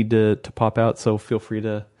know you need to pop out, so feel free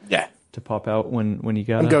to pop out when you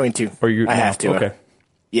got. I'm going to. Or you? I have to. Okay.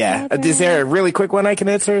 Yeah. Is there a really quick one I can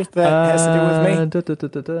answer that has to do with me?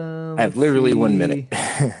 I have literally 1 minute.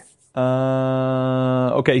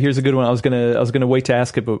 Okay, here's a good one. I was gonna wait to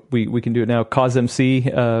ask it, but we can do it now.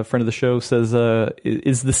 CosMC, friend of the show, says,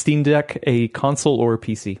 "Is the Steam Deck a console or a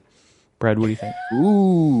PC?" Brad, what do you think?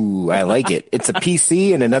 Ooh, I like it. It's a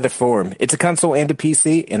PC in another form. It's a console and a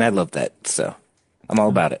PC, and I love that. So I'm all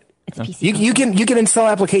about it. It's a PC. You can install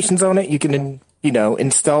applications on it. You can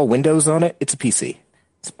install Windows on it. It's a PC.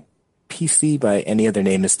 It's PC by any other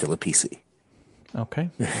name is still a PC. Okay,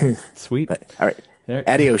 sweet. But, all right.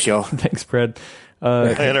 Adios, y'all. Thanks, Brad.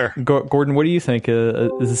 Later. Gordon, what do you think?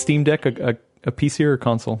 Is the Steam Deck a PC or a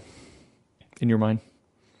console in your mind?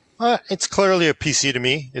 It's clearly a PC to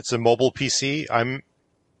me. It's a mobile PC.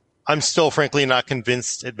 I'm still, frankly, not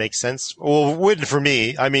convinced it makes sense. Well, it wouldn't for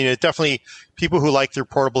me. I mean, it definitely, people who like their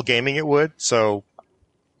portable gaming, it would. So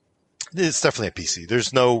it's definitely a PC.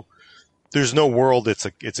 There's no world it's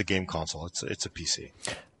a game console. It's a PC.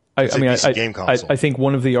 I think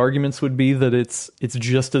one of the arguments would be that it's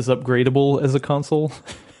just as upgradable as a console.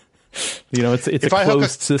 It's a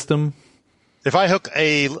closed system. If I hook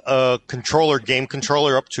a game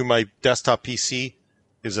controller up to my desktop PC,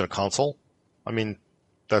 is it a console? I mean,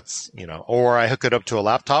 that's, or I hook it up to a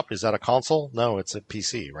laptop, is that a console? No, it's a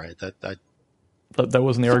PC, right? That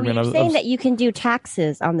wasn't the argument. You're saying that you can do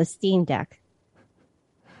taxes on the Steam Deck.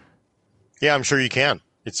 Yeah, I'm sure you can.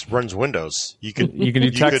 It runs Windows. You can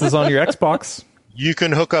do taxes on your Xbox. You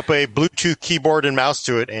can hook up a Bluetooth keyboard and mouse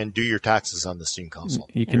to it and do your taxes on the Steam console.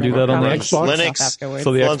 You can do that on the Xbox. Linux.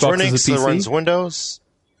 So the runs Xbox Linux, is a PC? It runs Windows.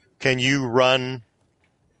 Can you run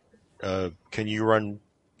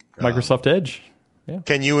Microsoft Edge? Yeah.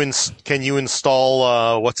 Can you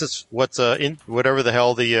install whatever the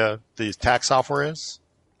hell the tax software is?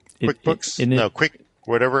 QuickBooks?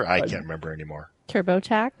 Whatever. I can't remember anymore.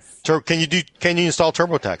 TurboTax? Can you install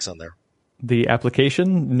TurboTax on there? The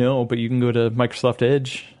application? No, but you can go to Microsoft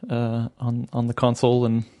Edge on the console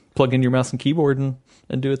and plug in your mouse and keyboard and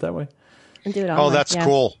do it that way. And do it online. Oh, that's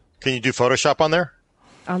cool. Can you do Photoshop on there?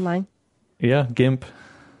 Online. Yeah, GIMP.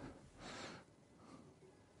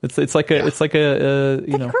 It's like a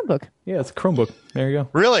Chromebook. Yeah, it's a Chromebook. There you go.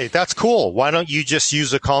 Really? That's cool. Why don't you just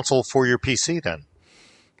use a console for your PC then?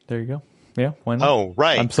 There you go. Yeah, why not? Oh,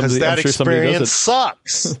 right. Because that experience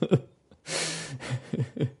sucks.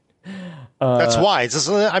 That's why. It's just,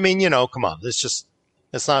 come on. It's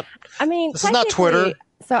not. I mean, this is not Twitter.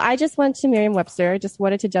 So I just went to Merriam-Webster. Just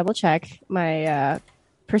wanted to double check my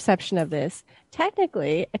perception of this.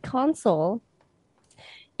 Technically, a console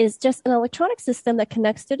is just an electronic system that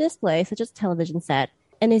connects to a display, such as a television set,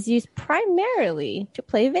 and is used primarily to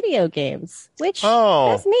play video games, which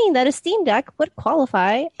does mean that a Steam Deck would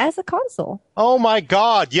qualify as a console. Oh my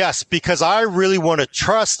God, yes, because I really want to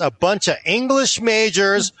trust a bunch of English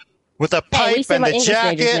majors with a pipe and the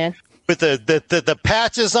jacket with the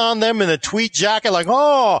patches on them and the tweed jacket, like,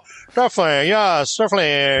 definitely, yes,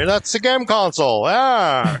 definitely, that's a game console.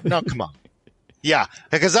 No, come on. Yeah,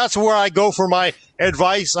 because that's where I go for my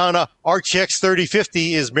advice on a RTX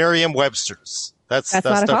 3050 is Merriam-Webster's. That's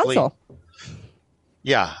not a console.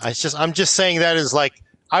 Yeah, I'm just saying that is like,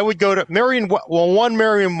 I would go to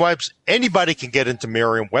Merriam-Webster. Anybody can get into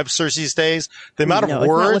Merriam-Webster's these days. The amount of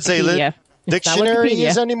words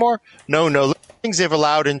dictionaries anymore. No, things they've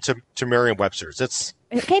allowed into Merriam-Webster's. It's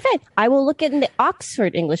okay, fine. I will look at in the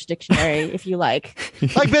Oxford English Dictionary if you like.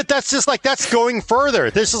 But that's just like, that's going further.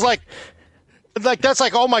 This is like that's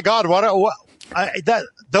like, oh my God,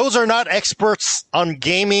 those are not experts on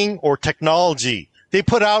gaming or technology. They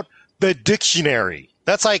put out the dictionary.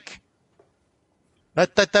 That's like,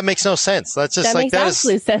 that makes no sense. That's just makes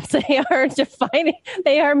absolute sense.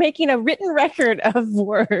 They are making a written record of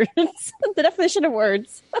words, the definition of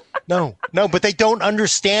words. No, but they don't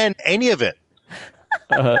understand any of it.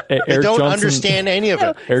 Understand any of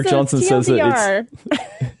it. Eric Johnson says that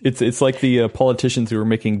it's like the politicians who are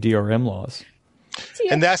making DRM laws.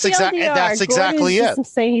 And that's exactly it.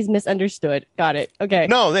 Just saying he's misunderstood. Got it. Okay.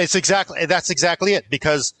 No, that's exactly it.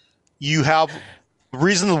 Because you have the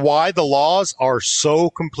reason why the laws are so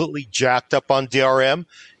completely jacked up on DRM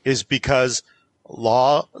is because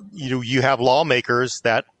you have lawmakers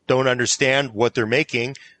that don't understand what they're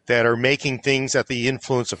making, that are making things at the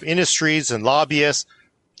influence of industries and lobbyists,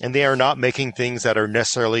 and they are not making things that are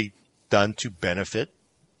necessarily done to benefit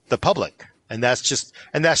the public. And that's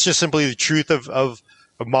just simply the truth of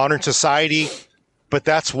modern society. But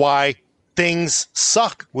that's why things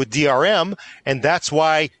suck with DRM, and that's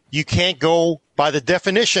why you can't go by the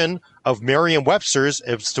definition of Merriam-Webster's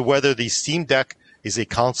as to whether the Steam Deck is a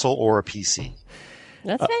console or a PC.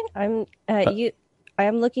 That's fine.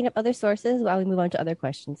 I'm looking up other sources while we move on to other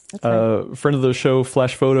questions. That's fine. Friend of the show,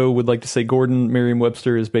 Flash Photo, would like to say Gordon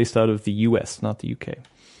Merriam-Webster is based out of the U.S., not the U.K.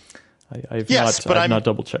 I've not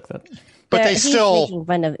double-checked that. But he's making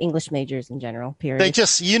fun of English majors in general, period. They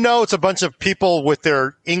just, it's a bunch of people with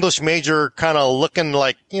their English major kind of looking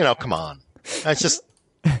like, come on. It's just...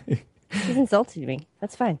 He's insulting me.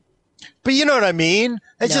 That's fine. But you know what I mean?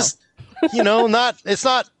 It's just, it's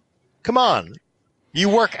not, come on. You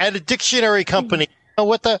work at a dictionary company.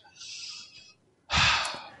 What the...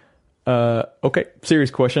 Okay,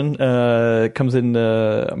 serious question. Comes in.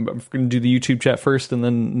 I'm going to do the YouTube chat first, and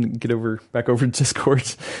then get back over to Discord.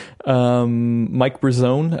 Mike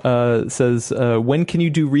Brazone says, "When can you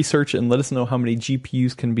do research and let us know how many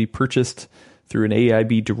GPUs can be purchased through an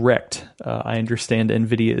AIB Direct? I understand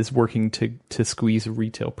Nvidia is working to squeeze a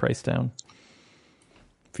retail price down.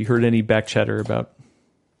 Have you heard any back chatter about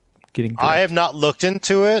getting direct? I have not looked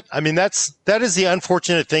into it. I mean, that is the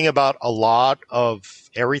unfortunate thing about a lot of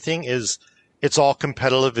everything is it's all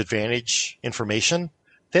competitive advantage information.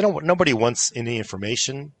 Nobody wants any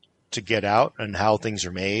information to get out and how things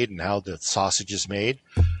are made and how the sausage is made.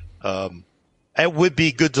 It would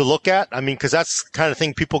be good to look at. I mean, because that's the kind of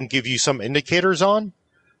thing people can give you some indicators on.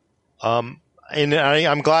 And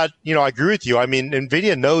I'm glad, I agree with you. I mean,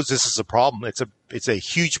 NVIDIA knows this is a problem. It's a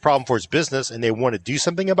huge problem for its business, and they want to do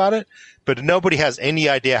something about it, but nobody has any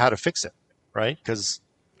idea how to fix it, right?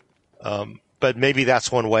 But maybe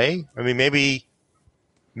that's one way. I mean, maybe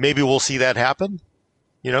we'll see that happen,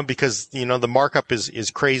 because, the markup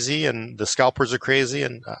is crazy and the scalpers are crazy,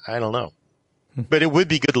 and I don't know. But it would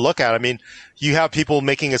be good to look at. I mean, you have people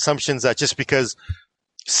making assumptions that just because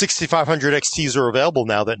 6500 XTs are available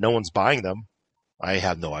now that no one's buying them. I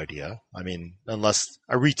have no idea. I mean, unless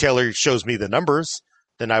a retailer shows me the numbers,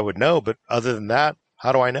 then I would know. But other than that,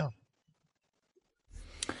 how do I know?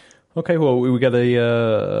 Okay, well, we got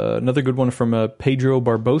another good one from Pedro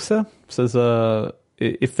Barbosa. Says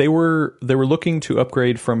if they were looking to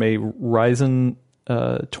upgrade from a Ryzen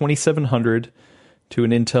 2700 to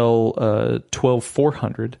an Intel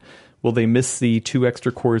 12400, will they miss the 2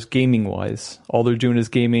 extra cores gaming wise? All they're doing is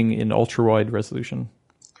gaming in ultra wide resolution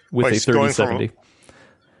with a 3070.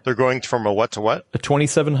 They're going from a what to what? A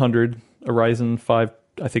 2700, a Ryzen 5,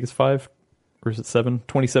 I think it's 5, or is it 7?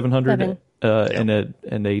 2700, and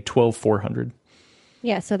a 12400.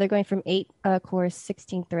 Yeah, so they're going from 8 cores,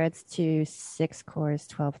 16 threads to 6 cores,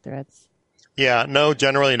 12 threads. Yeah, no,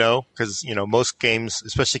 generally no, because, most games,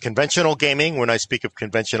 especially conventional gaming, when I speak of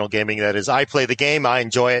conventional gaming, that is, I play the game, I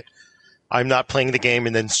enjoy it. I'm not playing the game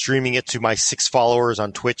and then streaming it to my 6 followers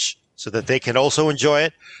on Twitch so that they can also enjoy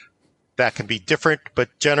it. That can be different, but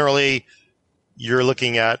generally you're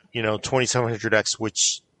looking at, 2700X,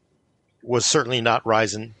 which was certainly not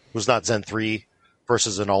Ryzen, was not Zen 3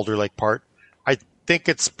 versus an Alder Lake part. I think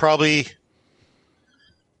it's probably,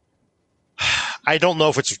 I don't know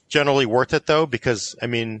if it's generally worth it though, because I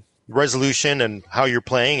mean, resolution and how you're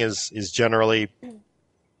playing is generally,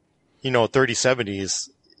 3070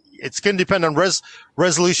 it's going to depend on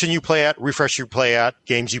resolution you play at, refresh you play at,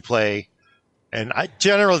 games you play. And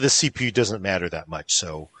generally the CPU doesn't matter that much.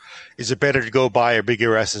 So is it better to go buy a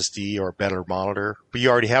bigger SSD or a better monitor? But you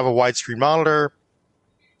already have a widescreen monitor.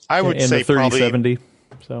 I would say the 3070.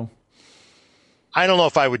 So I don't know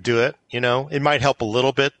if I would do it. It might help a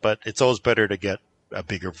little bit, but it's always better to get a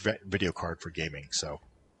bigger video card for gaming. So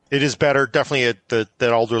it is better. Definitely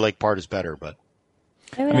that Alder Lake part is better, but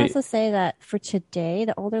I would also say that for today,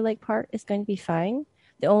 the Alder Lake part is going to be fine.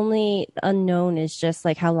 The only unknown is just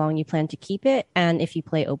like how long you plan to keep it and if you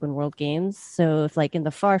play open world games. So if like in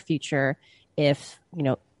the far future, if,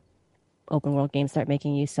 open world games start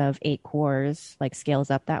making use of 8 cores, like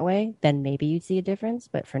scales up that way, then maybe you'd see a difference.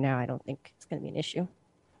 But for now, I don't think it's going to be an issue.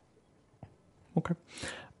 Okay.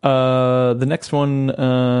 The next one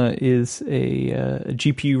is a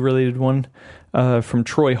GPU related one from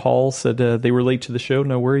Troy Hall. Said they were late to the show.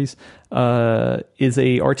 No worries. Is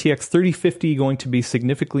a RTX 3050 going to be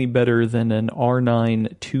significantly better than an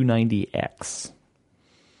R9 290X?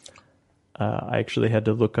 I actually had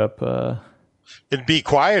to look up. It'd be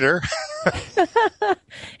quieter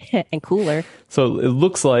and cooler. So it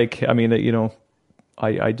looks like. I mean,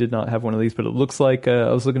 I did not have one of these, but it looks like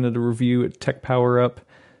I was looking at a review at Tech Power Up,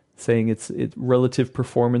 saying it's relative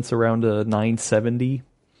performance around a 970.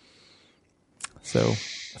 So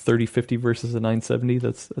 3050 versus a 970.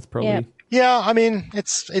 That's probably Yeah, I mean,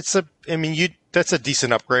 that's a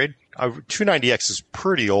decent upgrade. 290X is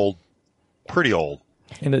pretty old.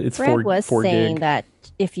 and it's Brad was 4 saying gig. that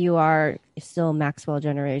if you are still Maxwell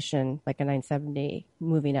generation, like a 970,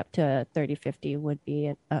 moving up to a 3050 would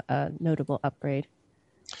be a notable upgrade,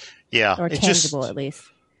 Yeah, or tangible at least.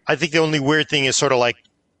 I think the only weird thing is sort of like,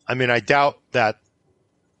 I mean, I doubt that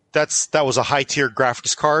was a high tier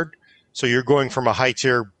graphics card. So you're going from a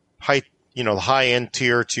the high end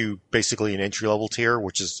tier to basically an entry level tier,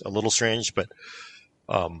 which is a little strange. But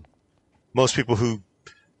most people who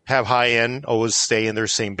have high end always stay in their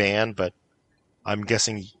same band. But I'm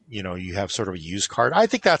guessing you have sort of a used card. I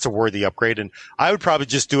think that's a worthy upgrade, and I would probably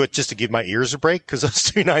just do it just to give my ears a break because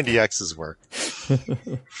those 290Xs were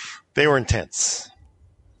they were intense.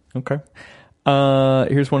 Okay.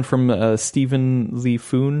 Here's one from Stephen Lee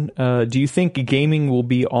Foon. Do you think gaming will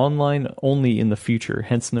be online only in the future,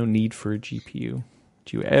 hence no need for a GPU?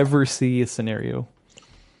 Do you ever see a scenario?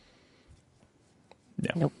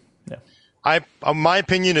 No. Nope. No. My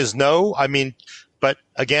opinion is no. I mean, but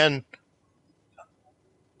again,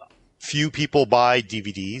 few people buy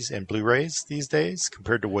DVDs and Blu-rays these days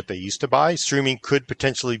compared to what they used to buy. Streaming could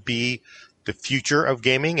potentially be the future of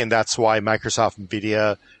gaming, and that's why Microsoft,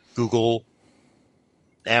 Nvidia, Google,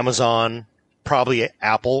 Amazon, probably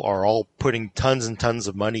Apple are all putting tons and tons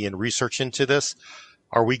of money and research into this.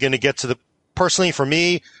 Are we going to get to personally for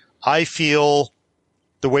me, I feel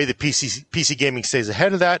the way the PC gaming stays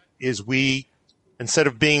ahead of that is instead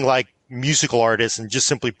of being like musical artists and just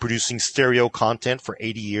simply producing stereo content for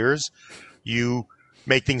 80 years, you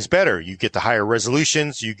make things better. You get to higher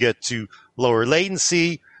resolutions, you get to lower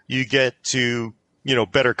latency, you get to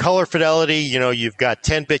better color fidelity. You've got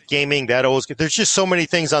 10-bit gaming that there's just so many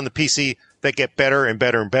things on the PC that get better and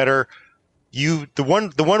better and better. The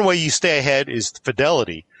one way you stay ahead is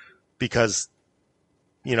fidelity, because,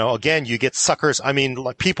 again, you get suckers. I mean,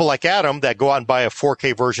 like people like Adam that go out and buy a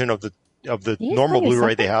 4K version of the normal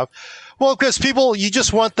Blu-ray they have. Well, because you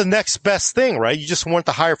just want the next best thing, right? You just want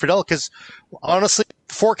the higher fidelity, because honestly,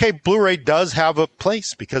 4K Blu-ray does have a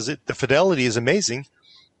place because the fidelity is amazing.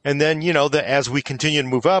 And then, as we continue to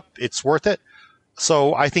move up, it's worth it.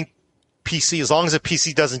 So I think PC, as long as a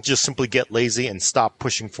PC doesn't just simply get lazy and stop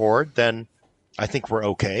pushing forward, then I think we're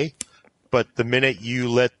okay. But the minute you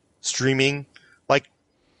let streaming,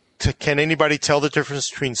 can anybody tell the difference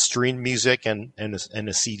between streamed music and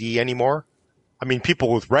a CD anymore? I mean,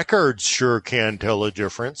 people with records sure can tell a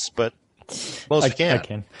difference, but most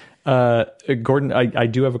can't. I can. Gordon, I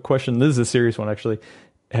do have a question. This is a serious one, actually.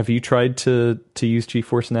 Have you tried to use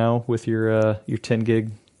GeForce Now with your 10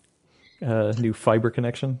 gig new fiber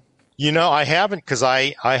connection? I haven't, because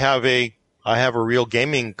I have a real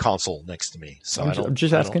gaming console next to me. So I'm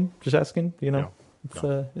just asking.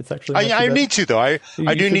 It's actually. I need to though. I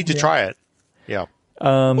do need to try it. Yeah.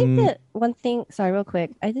 I think that one thing. Sorry, real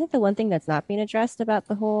quick. I think the one thing that's not being addressed about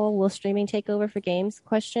the whole will streaming take over for games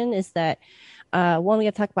question is that one, we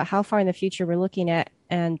have to talk about how far in the future we're looking at,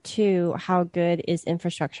 and two, how good is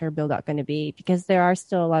infrastructure build out going to be? Because there are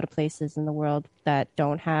still a lot of places in the world that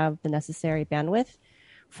don't have the necessary bandwidth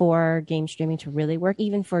for game streaming to really work,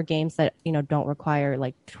 even for games that don't require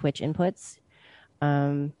like Twitch inputs.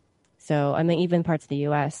 So I mean, even parts of the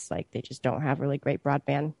U.S. they just don't have really great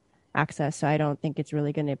broadband access. So I don't think it's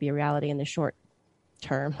really going to be a reality in the short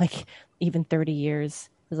term. Even 30 years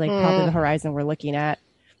is probably the horizon we're looking at.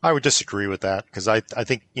 I would disagree with that, because I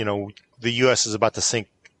think, the U.S. is about to sink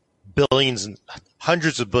billions and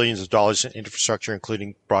hundreds of billions of dollars in infrastructure,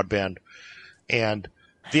 including broadband. And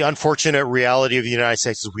the unfortunate reality of the United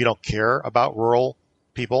States is we don't care about rural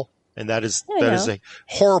people. And that is a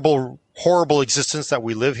horrible, horrible existence that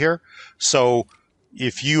we live here. So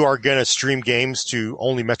if you are going to stream games to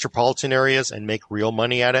only metropolitan areas and make real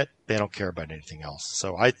money at it, they don't care about anything else.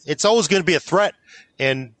 So it's always going to be a threat.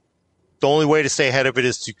 And the only way to stay ahead of it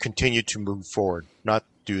is to continue to move forward, not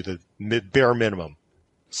do the bare minimum.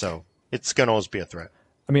 So it's going to always be a threat.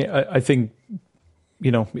 I mean, I think,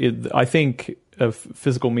 I think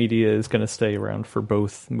physical media is going to stay around for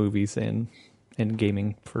both movies and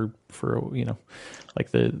gaming for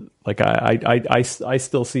I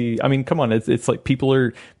still see. I mean, come on, it's like people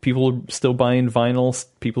are still buying vinyls.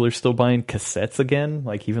 People are still buying cassettes again.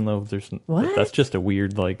 Even though that's just a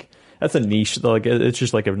weird that's a niche. It's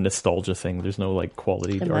just like a nostalgia thing. There's no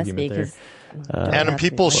quality argument there. And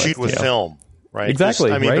people shoot with film, right? Exactly.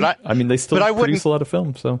 Right? They still produce a lot of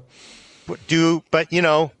film. So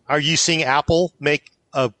are you seeing Apple make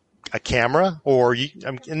a camera, or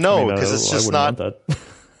no? Because it's just not.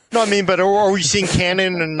 No, I mean, but are we seeing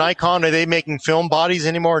Canon and Nikon? Are they making film bodies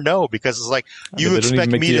anymore? No, because it's like They don't expect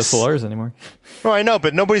even make me to. DSLRs anymore. No, I know,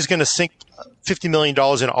 but nobody's going to sink $50 million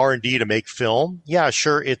in R&D to make film. Yeah,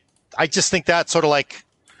 sure. I just think that's sort of like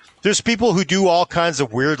there's people who do all kinds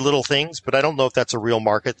of weird little things, but I don't know if that's a real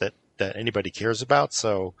market that anybody cares about.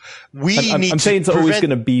 So I'm saying it's always going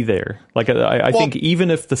to be there. Like I think even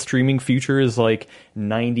if the streaming future is like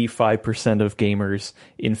 95% of gamers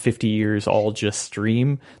in 50 years all just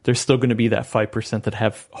stream, there's still going to be that 5% that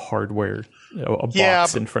have hardware, a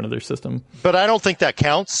box in front of their system. But I don't think that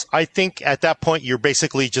counts. I think at that point you're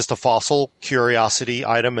basically just a fossil curiosity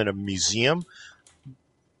item in a museum.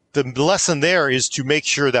 The lesson there is to make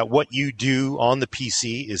sure that what you do on the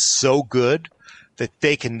PC is so good that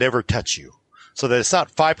they can never touch you. So that it's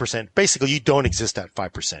not 5%. Basically, you don't exist at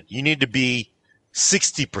 5%. You need to be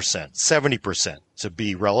 60%, 70% to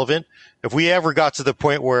be relevant. If we ever got to the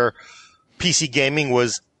point where PC gaming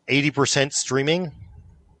was 80% streaming,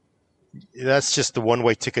 that's just the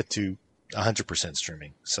one-way ticket to 100%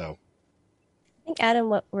 streaming. So I think, Adam,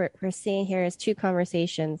 what we're seeing here is two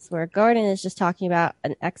conversations where Gordon is just talking about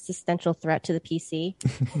an existential threat to the PC.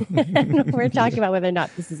 And we're talking about whether or not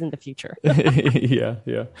this is in the future.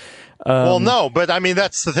 Yeah. Well, no, but I mean,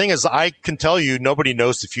 that's the thing is I can tell you nobody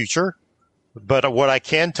knows the future. But what I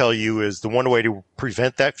can tell you is the one way to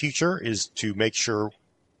prevent that future is to make sure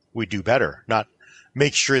we do better, not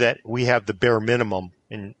make sure that we have the bare minimum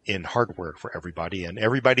in hardware for everybody. And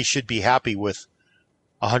everybody should be happy with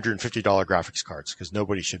 $150 graphics cards because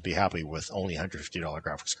nobody should be happy with only $150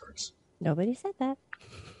 graphics cards. Nobody said that.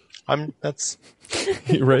 That's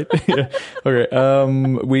right. Yeah.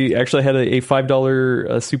 Okay. We actually had a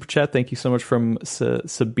 $5 super chat. Thank you so much from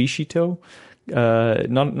Sabishito.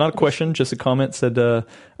 Not a question, just a comment. Said a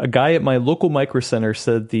guy at my local micro center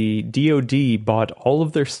said the DoD bought all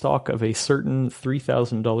of their stock of a certain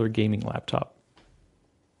 $3,000 gaming laptop.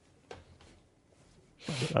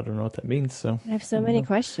 I don't know what that means. So I have so many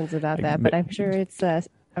questions about that, but I'm sure it's a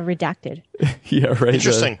redacted. Yeah, right.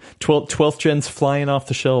 Interesting. 12th gens flying off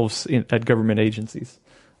the shelves at government agencies.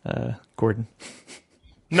 Gordon.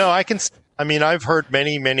 No, I've heard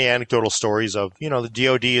many anecdotal stories of, the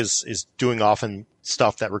DoD is doing often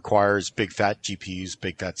stuff that requires big fat GPUs,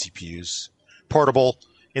 big fat CPUs, portable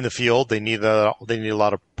in the field. They need a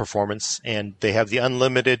lot of performance, and they have the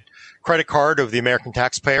unlimited credit card of the American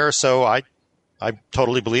taxpayer. So I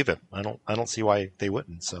totally believe it. I don't see why they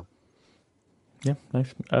wouldn't. So yeah,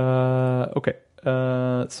 nice. Okay.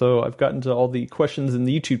 So I've gotten to all the questions in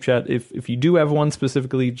the YouTube chat. If you do have one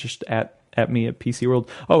specifically, just at me at PC World.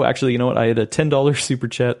 Oh, actually, you know what? I had a $10 super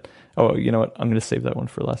chat. Oh, you know what? I'm going to save that one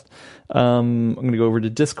for last. I'm going to go over to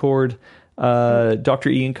Discord. Dr.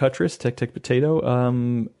 Ian Cuttress, Tech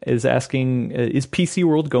Potato, is asking, is PC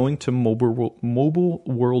World going to Mobile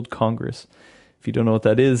World Congress? If you don't know what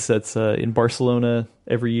that is, that's in Barcelona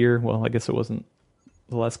every year. Well, I guess it wasn't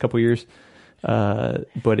the last couple of years.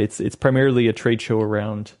 But it's primarily a trade show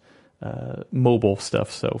around mobile stuff,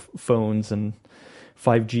 so phones and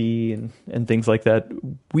 5G and things like that.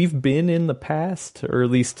 We've been in the past, or at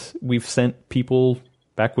least we've sent people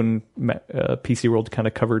back when PC World kind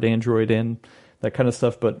of covered Android and that kind of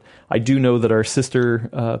stuff. But I do know that our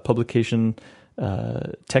sister publication,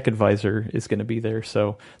 Tech Advisor, is going to be there.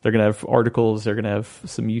 So they're going to have articles, they're going to have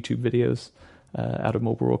some YouTube videos out of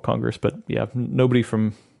Mobile World Congress. But yeah, nobody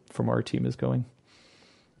from our team is going.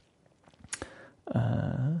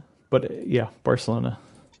 But yeah, Barcelona.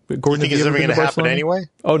 you Gordon, think it's ever going to happen anyway?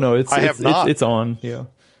 Oh no, it's on. Yeah,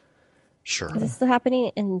 sure. Is this still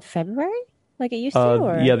happening in February, like it used to?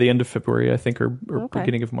 Or? Yeah, the end of February, I think, or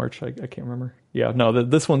beginning of March. I can't remember. Yeah, no,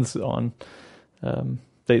 this one's on.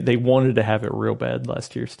 They wanted to have it real bad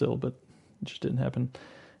last year still, but it just didn't happen.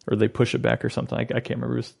 Or they push it back or something. I can't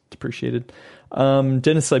remember. It was depreciated.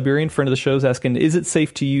 Dennis Siberian, friend of the show, is asking, is it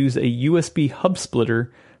safe to use a USB hub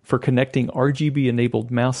splitter for connecting RGB-enabled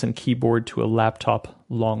mouse and keyboard to a laptop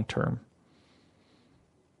long term?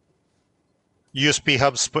 USB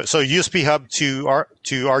hub so USB hub to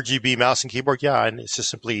RGB mouse and keyboard, yeah, and it's just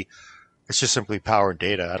simply power and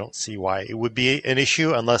data. I don't see why it would be an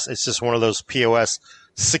issue unless it's just one of those POS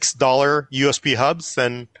 $6 USB hubs.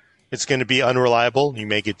 Then it's going to be unreliable. You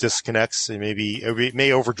may get disconnects, and it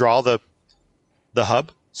may overdraw the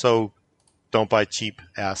hub. So don't buy cheap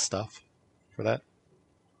ass stuff for that.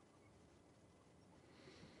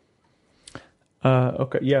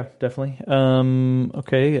 Okay, yeah, definitely.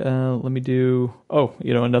 Okay, let me do... Oh,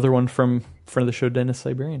 another one from friend of the show, Dennis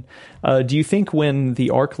Siberian. Do you think when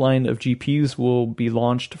the Arc line of GPUs will be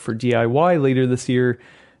launched for DIY later this year,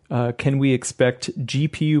 Can we expect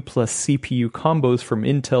GPU plus CPU combos from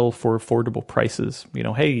Intel for affordable prices?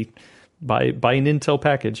 Hey, buy an Intel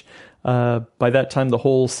package. By that time, the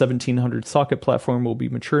whole 1700 socket platform will be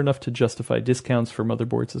mature enough to justify discounts for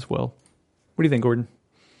motherboards as well. What do you think, Gordon?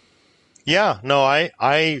 Yeah, no,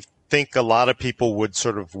 I think a lot of people would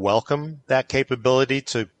sort of welcome that capability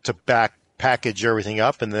to package everything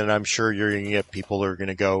up, and then I'm sure you're going to get people who are going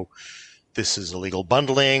to go, this is illegal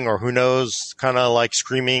bundling, or who knows, kind of like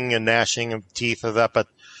screaming and gnashing of teeth of that. But,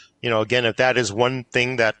 again, if that is one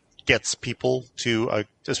thing that gets people to,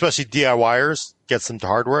 especially DIYers, gets them to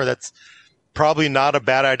hardware, that's probably not a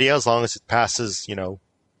bad idea as long as it passes,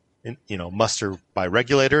 muster by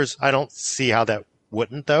regulators. I don't see how that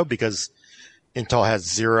wouldn't, though, because Intel has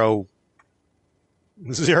zero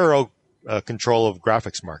control of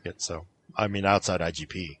graphics market. So, outside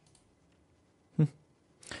IGP.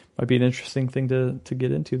 Might be an interesting thing to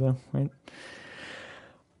get into, though, right?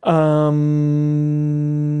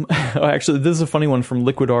 Actually, this is a funny one from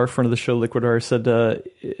Liquid R, friend of the show. Liquid R said,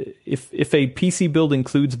 if a PC build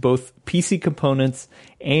includes both PC components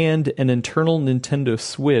and an internal Nintendo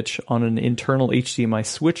Switch on an internal HDMI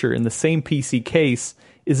switcher in the same PC case,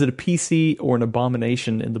 is it a PC or an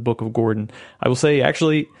abomination in the Book of Gordon? I will say,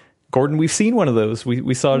 actually, Gordon, we've seen one of those.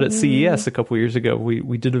 We saw it at CES a couple years ago.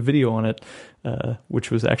 We did a video on it, which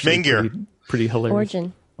was actually pretty hilarious.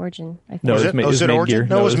 Origin. I think. No, it was Main Gear.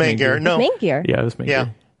 No, it was Main Gear. No, Main Gear. Yeah, it was Main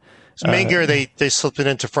Gear. So Main Gear, they slipped it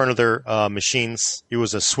into front of their machines. It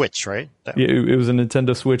was a Switch, right? Yeah, it was a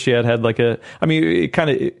Nintendo Switch. Yeah, it had like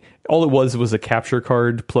all it was a capture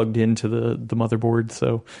card plugged into the motherboard.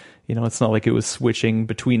 So, it's not like it was switching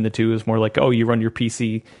between the two. It was more like, you run your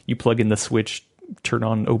PC, you plug in the Switch, turn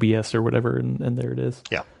on OBS or whatever, and there it is.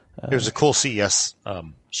 Yeah. It was a cool CES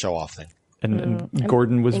show-off thing. And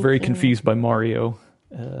Gordon was very confused by Mario.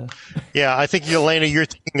 Yeah, I think, Elena, you're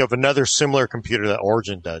thinking of another similar computer that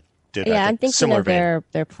Origin did. Yeah, I'm thinking of their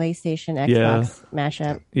PlayStation Xbox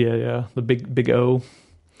mashup. Yeah, the big O.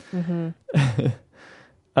 Mm-hmm.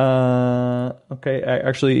 Okay,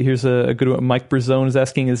 actually, here's a good one. Mike Brazone is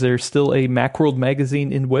asking, is there still a Macworld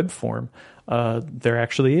magazine in web form? There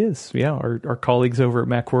actually is. Yeah, our colleagues over at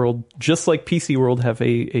Macworld, just like PC World, have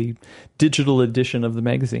a digital edition of the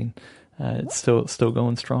magazine. It's still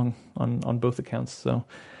going strong on both accounts. So,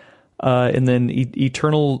 and then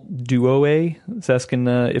Eternal Duo is asking,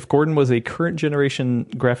 if Gordon was a current generation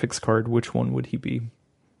graphics card, which one would he be?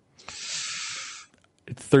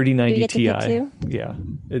 3090 Ti. Yeah,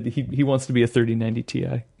 he wants to be a 3090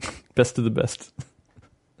 Ti, best of the best.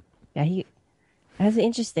 Yeah, that's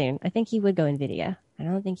interesting. I think he would go NVIDIA. I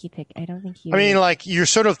don't think he. You're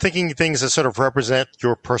sort of thinking things that sort of represent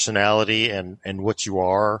your personality and what you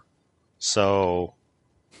are. So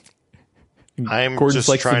I'm Gordon's just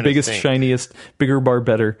like trying the biggest, to think. shiniest, bigger bar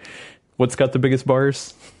better. What's got the biggest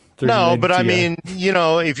bars? No, but Ti.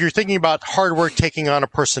 if you're thinking about hardware taking on a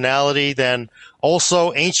personality, then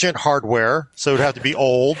also ancient hardware, so it would have to be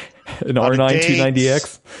old. An R9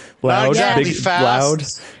 290X, loud, not exactly big, fast. loud.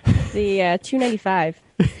 The 295.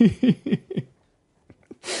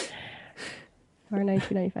 R9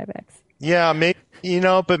 295X. Yeah, maybe,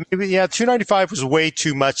 but maybe, 295 was way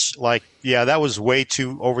too much. That was way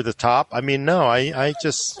too over the top. I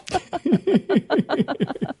just,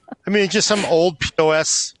 just some old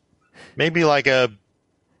POS, maybe like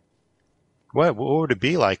what would it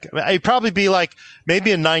be like? It'd probably be like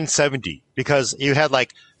maybe a 970, because you had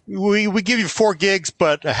we give you 4 gigs,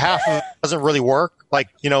 but half of it doesn't really work.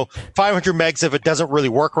 500 megs if it doesn't really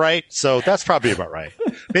work right. So that's probably about right.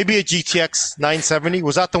 Maybe a GTX 970.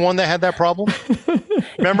 Was that the one that had that problem?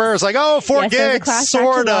 Remember? It was like, 4 gigs,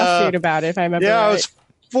 sort of. About it, if I remember right. It was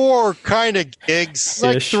 4 kind of gigs,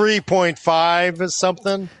 like 3.5 or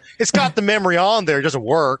something. It's got the memory on there. It doesn't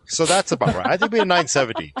work. So that's about right. I think we had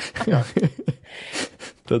 970. Yeah.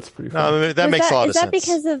 That's pretty funny. That makes a lot of sense.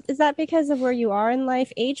 Is that because of where you are in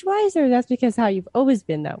life age-wise, or that's because how you've always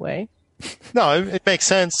been that way? No, it makes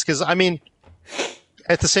sense, because,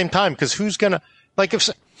 at the same time, because who's going to,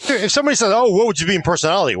 if somebody says, what would you be in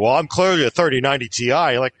personality? Well, I'm clearly a 3090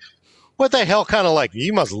 Ti. What the hell kind of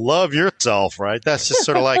you must love yourself, right? That's just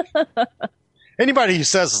sort of anybody who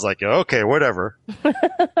says is okay, whatever.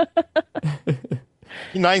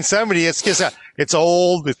 970, it's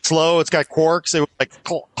old, it's slow, it's got quirks. It was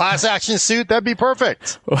class action suit, that'd be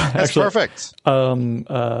perfect. That's perfect. Friend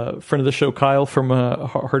of the show, Kyle from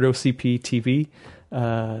Hard OCP TV,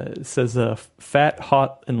 says fat,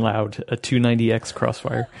 hot, and loud, a 290X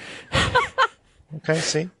Crossfire. Okay,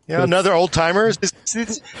 see? Yeah, another old timers.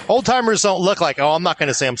 Old timers don't look like, I'm not going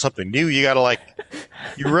to say I'm something new. You got to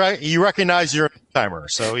you recognize you're an old timer.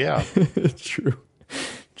 So, yeah. True.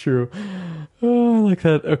 True. Oh, I like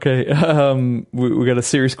that. Okay. We got a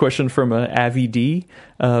serious question from Avi D.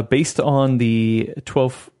 Based on the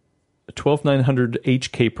 12900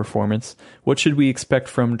 HK performance, what should we expect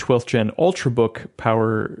from 12th gen Ultrabook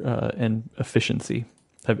power and efficiency?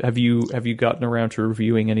 Have you gotten around to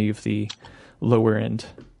reviewing any of the lower end?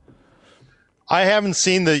 I haven't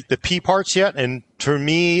seen the P parts yet, and for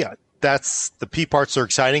me, the P parts are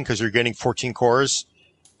exciting because you're getting 14 cores.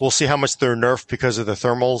 We'll see how much they're nerfed because of the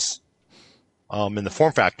thermals in the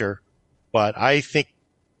form factor. But I think,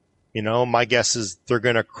 my guess is they're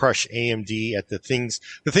going to crush AMD at the things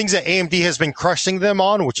that AMD has been crushing them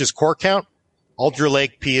on, which is core count. Ultra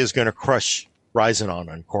Lake P is going to crush Ryzen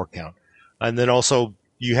on core count. And then also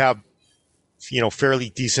you have, fairly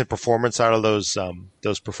decent performance out of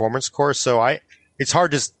those performance cores. So it's hard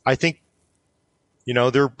to, I think,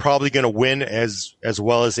 they're probably going to win as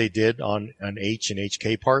well as they did on H and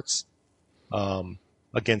HK parts,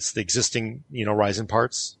 against the existing, Ryzen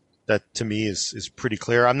parts. That to me is pretty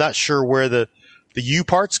clear. I'm not sure where the U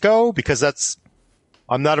parts go because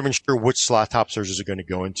I'm not even sure which slot top surges are going to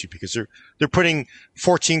go into because they're putting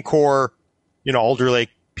 14 core, Alder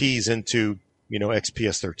Lake Ps into,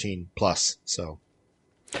 XPS 13 plus. So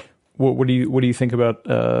what do you think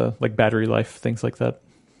about like battery life, things like that?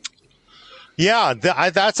 Yeah,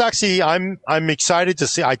 that's actually I'm excited to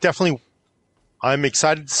see. I'm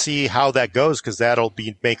excited to see how that goes because that'll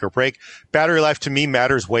be make or break. Battery life to me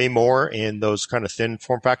matters way more in those kind of thin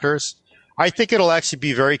form factors. I think it'll actually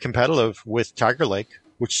be very competitive with Tiger Lake,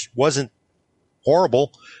 which wasn't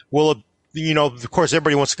horrible. Well, of course,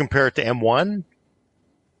 everybody wants to compare it to M1,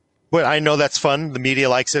 but I know that's fun. The media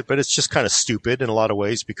likes it, but it's just kind of stupid in a lot of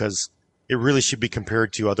ways because it really should be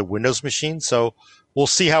compared to other Windows machines. So we'll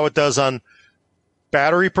see how it does on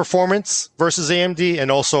battery performance versus AMD and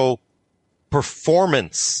also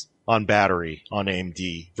performance on battery on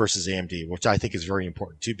AMD versus AMD, which I think is very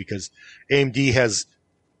important too, because AMD has,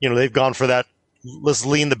 they've gone for that. Let's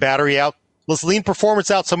lean the battery out. Let's lean performance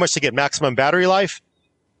out so much to get maximum battery life.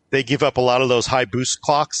 They give up a lot of those high boost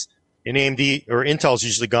clocks. And AMD or Intel's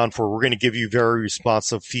usually gone for, we're going to give you very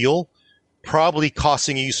responsive feel, probably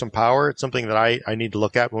costing you some power. It's something that I need to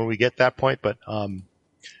look at when we get that point. But,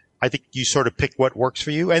 I think you sort of pick what works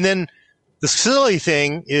for you. And then the silly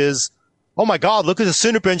thing is, oh my God, look at the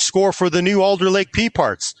Cinebench score for the new Alder Lake P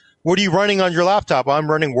parts. What are you running on your laptop? I'm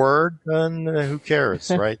running Word, and who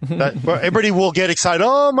cares, right? But everybody will get excited.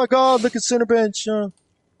 Oh my God, look at Cinebench.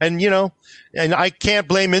 And I can't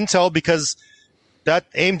blame Intel because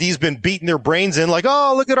that AMD's been beating their brains in like,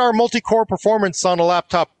 oh, look at our multi-core performance on a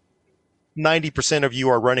laptop. 90% of you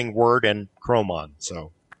are running Word and Chrome on,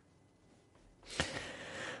 so.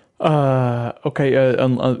 Okay.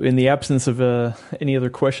 In the absence of any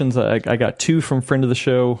other questions, I got two from friend of the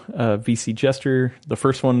show, VC Jester. The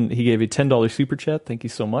first one, he gave a $10 super chat. Thank you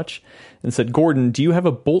so much, and said, "Gordon, do you have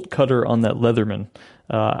a bolt cutter on that Leatherman?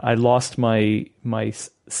 I lost my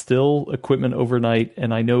still equipment overnight,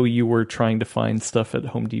 and I know you were trying to find stuff at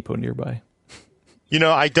Home Depot nearby."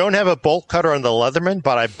 I don't have a bolt cutter on the Leatherman,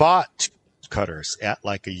 but I bought cutters at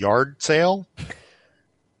like a yard sale.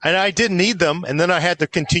 And I didn't need them, and then I had to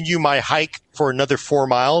continue my hike for another 4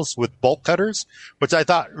 miles with bolt cutters, which I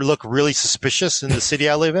thought looked really suspicious in the city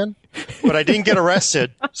I live in. But I didn't get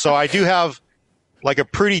arrested, so I do have like a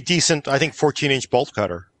pretty decent, I think, 14-inch bolt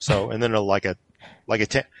cutter. So, and then like a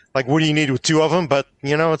 10. Like, what do you need with two of them? But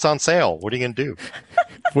it's on sale. What are you gonna do?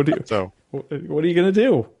 What are you gonna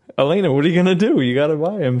do, Elena? What are you gonna do? You gotta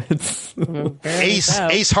buy them. It's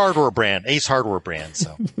Ace Hardware brand.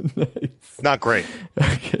 So. Nice. Not great.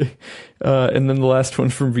 Okay. And then the last one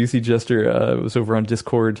from VC Jester was over on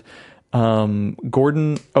Discord.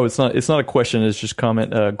 Gordon, it's not a question, it's just a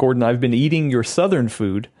comment. Gordon, I've been eating your southern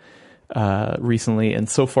food recently, and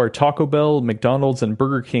so far Taco Bell, McDonald's, and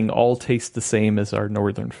Burger King all taste the same as our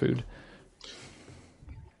northern food.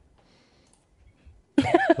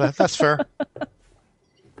 That's fair.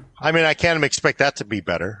 I mean, I can't expect that to be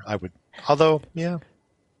better. I would, although, yeah.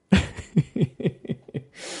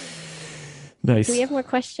 Nice. Do we have more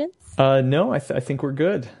questions? No, I think we're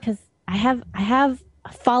good. Because I have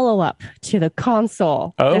a follow-up to the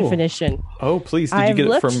console definition. Oh, please. Did you get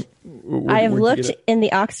it from... I have looked in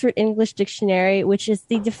the Oxford English Dictionary, which is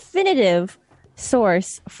the definitive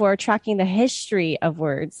source for tracking the history of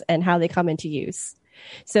words and how they come into use.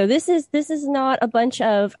 So this is not a bunch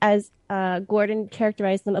of, as Gordon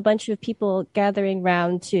characterized them, a bunch of people gathering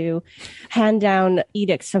round to hand down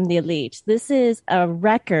edicts from the elite. This is a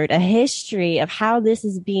record, a history of how this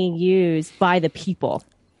is being used by the people.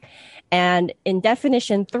 And in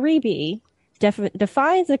definition 3B,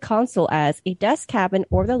 defines a console as a desk cabinet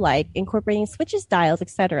or the like, incorporating switches, dials,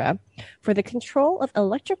 etc., for the control of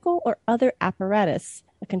electrical or other apparatus,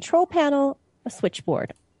 a control panel, a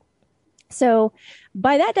switchboard. So,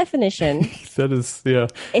 by that definition, that is, yeah,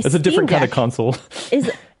 it's a different kind of console.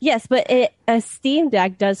 Yes, but a Steam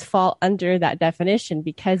Deck does fall under that definition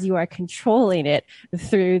because you are controlling it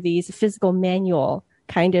through these physical manual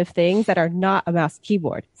kind of things that are not a mouse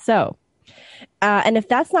keyboard. So, and if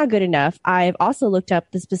that's not good enough, I've also looked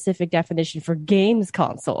up the specific definition for games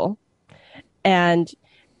console, and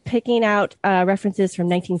picking out references from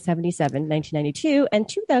 1977, 1992, and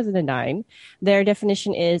 2009, their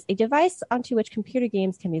definition is a device onto which computer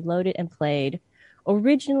games can be loaded and played.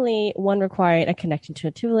 Originally, one requiring a connection to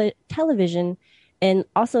a television, and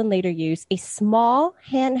also in later use, a small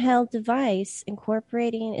handheld device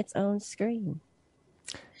incorporating its own screen.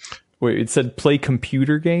 Wait, it said play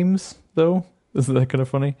computer games, though? Isn't that kind of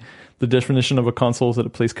funny? The definition of a console is that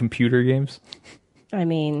it plays computer games. I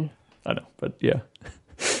mean... I know, but yeah.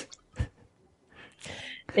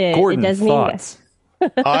 Gordon, it does thoughts?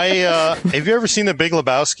 Have you ever seen The Big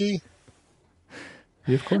Lebowski?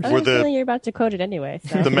 Yeah, of course. I have a feeling you're about to quote it anyway.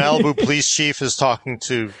 So. The Malibu police chief is talking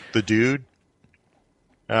to the dude.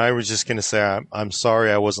 And I was just going to say, I'm sorry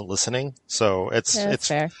I wasn't listening. So it's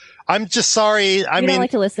fair. I'm just sorry. I don't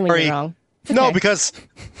like to listen when you're wrong. Okay. No, because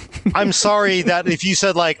I'm sorry that if you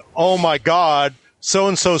said like, oh my God,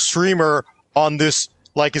 so-and-so streamer on this,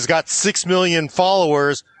 like has got 6 million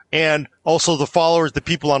followers, and also the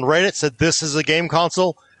people on Reddit said this is a game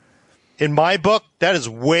console. In my book, that is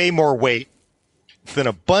way more weight than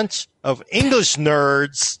a bunch of English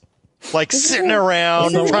nerds like sitting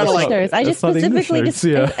around trying to like. Nerds. I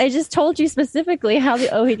just told you specifically how the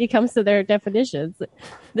OED comes to their definitions.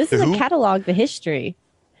 This is a catalog, the history.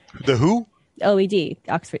 The who? OED,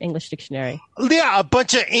 Oxford English Dictionary. Yeah, a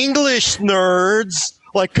bunch of English nerds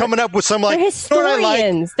like coming up with some like. They're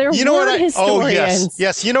historians. They're historians. Oh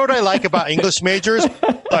yes. You know what I like about English majors?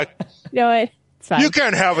 Like, you know what? It's fine. You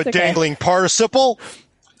can't have a dangling participle.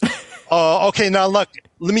 Okay, now look.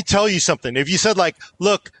 Let me tell you something. If you said like,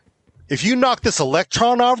 look, if you knock this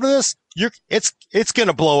electron out of this, it's going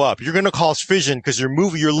to blow up. You're going to cause fission because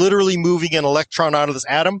you're literally moving an electron out of this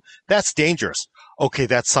atom. That's dangerous. Okay,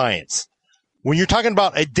 that's science. When you're talking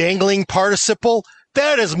about a dangling participle,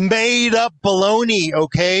 that is made up baloney.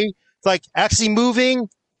 Okay, it's like actually moving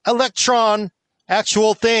electron,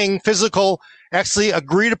 actual thing, physical, actually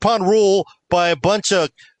agreed upon rule by a bunch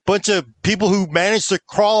of people who managed to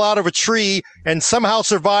crawl out of a tree and somehow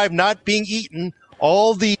survive not being eaten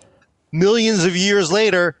all the millions of years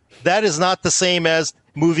later. That is not the same as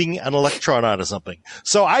moving an electron out of something.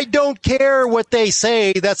 So I don't care what they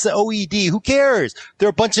say. That's the OED. Who cares? They're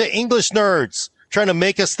a bunch of English nerds trying to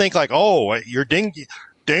make us think like, oh, you're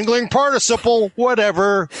dangling participle,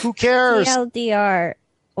 whatever. Who cares? TLDR.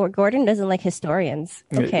 Or Gordon doesn't like historians.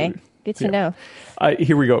 Okay. Good to know.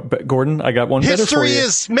 Here we go. Gordon, I got one better for you. History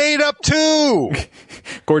is made up too.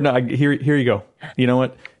 Gordon, here you go. You know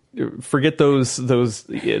what? Forget those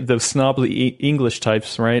snobby English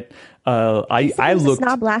types, right? I looked a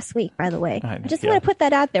snob last week, by the way. I just want to put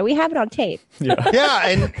that out there. We have it on tape. Yeah,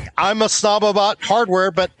 and I'm a snob about hardware,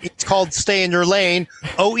 but it's called stay in your lane.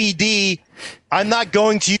 OED. I'm not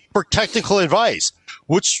going to use for technical advice.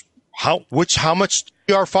 How much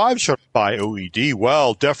DDR5 should I buy OED?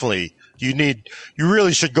 Well, definitely. You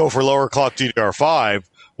really should go for lower clock DDR5.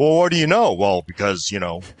 Well, what do you know? Well, because,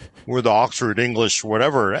 we're the Oxford English,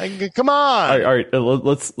 whatever. Come on. All right.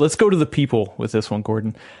 Let's go to the people with this one,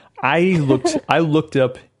 Gordon. I looked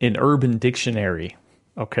up in Urban Dictionary.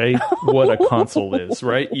 Okay, what a console is,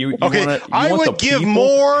 right? I would give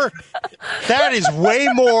more. That is way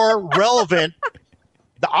more relevant.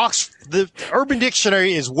 The Urban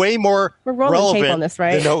Dictionary is way more relevant on this,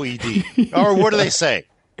 right? than OED. Or what do they say?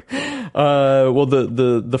 Well,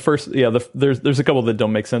 the first, there's a couple that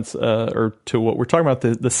don't make sense, or to what we're talking about.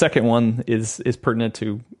 The second one is pertinent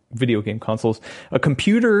to video game consoles. A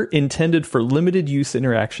computer intended for limited use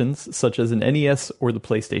interactions, such as an NES or the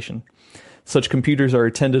PlayStation. Such computers are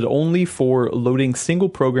intended only for loading single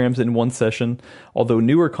programs in one session, although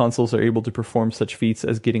newer consoles are able to perform such feats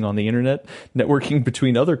as getting on the internet, networking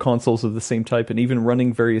between other consoles of the same type, and even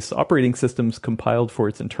running various operating systems compiled for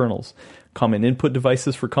its internals. Common input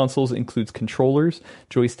devices for consoles includes controllers,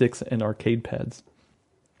 joysticks, and arcade pads.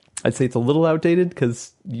 I'd say it's a little outdated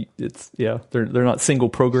because they're not single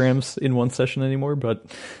programs in one session anymore, but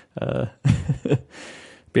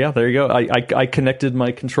but yeah, there you go. I connected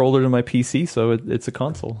my controller to my PC, so it's a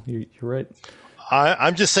console. You're right.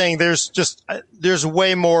 I'm just saying there's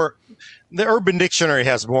way more. The Urban Dictionary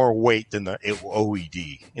has more weight than the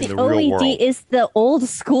OED in the real world. OED is the old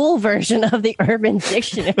school version of the Urban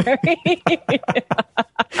Dictionary.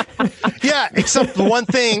 Yeah, except the one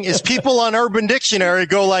thing is people on Urban Dictionary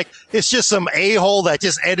go like, it's just some a-hole that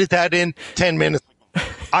just edit that in 10 minutes.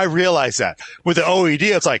 I realize that. With the OED,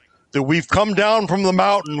 it's like, we've come down from the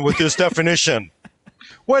mountain with this definition.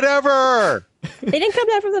 Whatever. They didn't come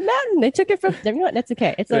down from the mountain. They took it from. You know what? That's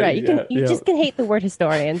okay. It's all right. You just can hate the word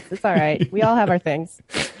historians. It's all right. We all have our things.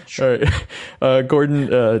 All right,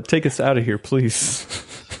 Gordon, take us out of here, please.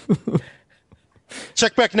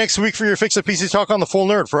 Check back next week for your Fix It PC Talk on the Full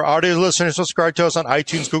Nerd. For audio listeners, subscribe to us on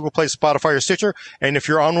iTunes, Google Play, Spotify, or Stitcher. And if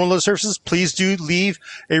you're on one of those services, please do leave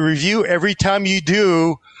a review. Every time you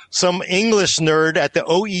do, some English nerd at the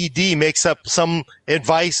OED makes up some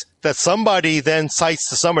advice that somebody then cites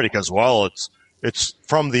to somebody because, well, it's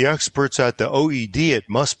from the experts at the OED. It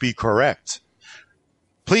must be correct.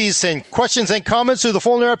 Please send questions and comments to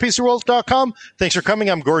thefullnerd@PCWorld.com. Thanks for coming.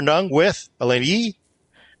 I'm Gordon Dung with Elaine E.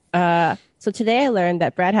 So today I learned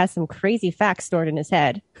that Brad has some crazy facts stored in his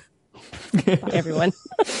head. Bye, everyone.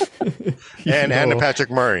 And Anna Patrick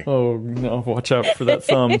Murray. Oh, no. Watch out for that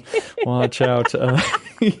thumb. Watch out.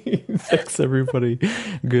 Thanks, everybody.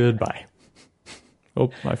 Goodbye. Oh,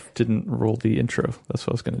 I didn't roll the intro. That's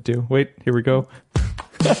what I was going to do. Wait, here we go.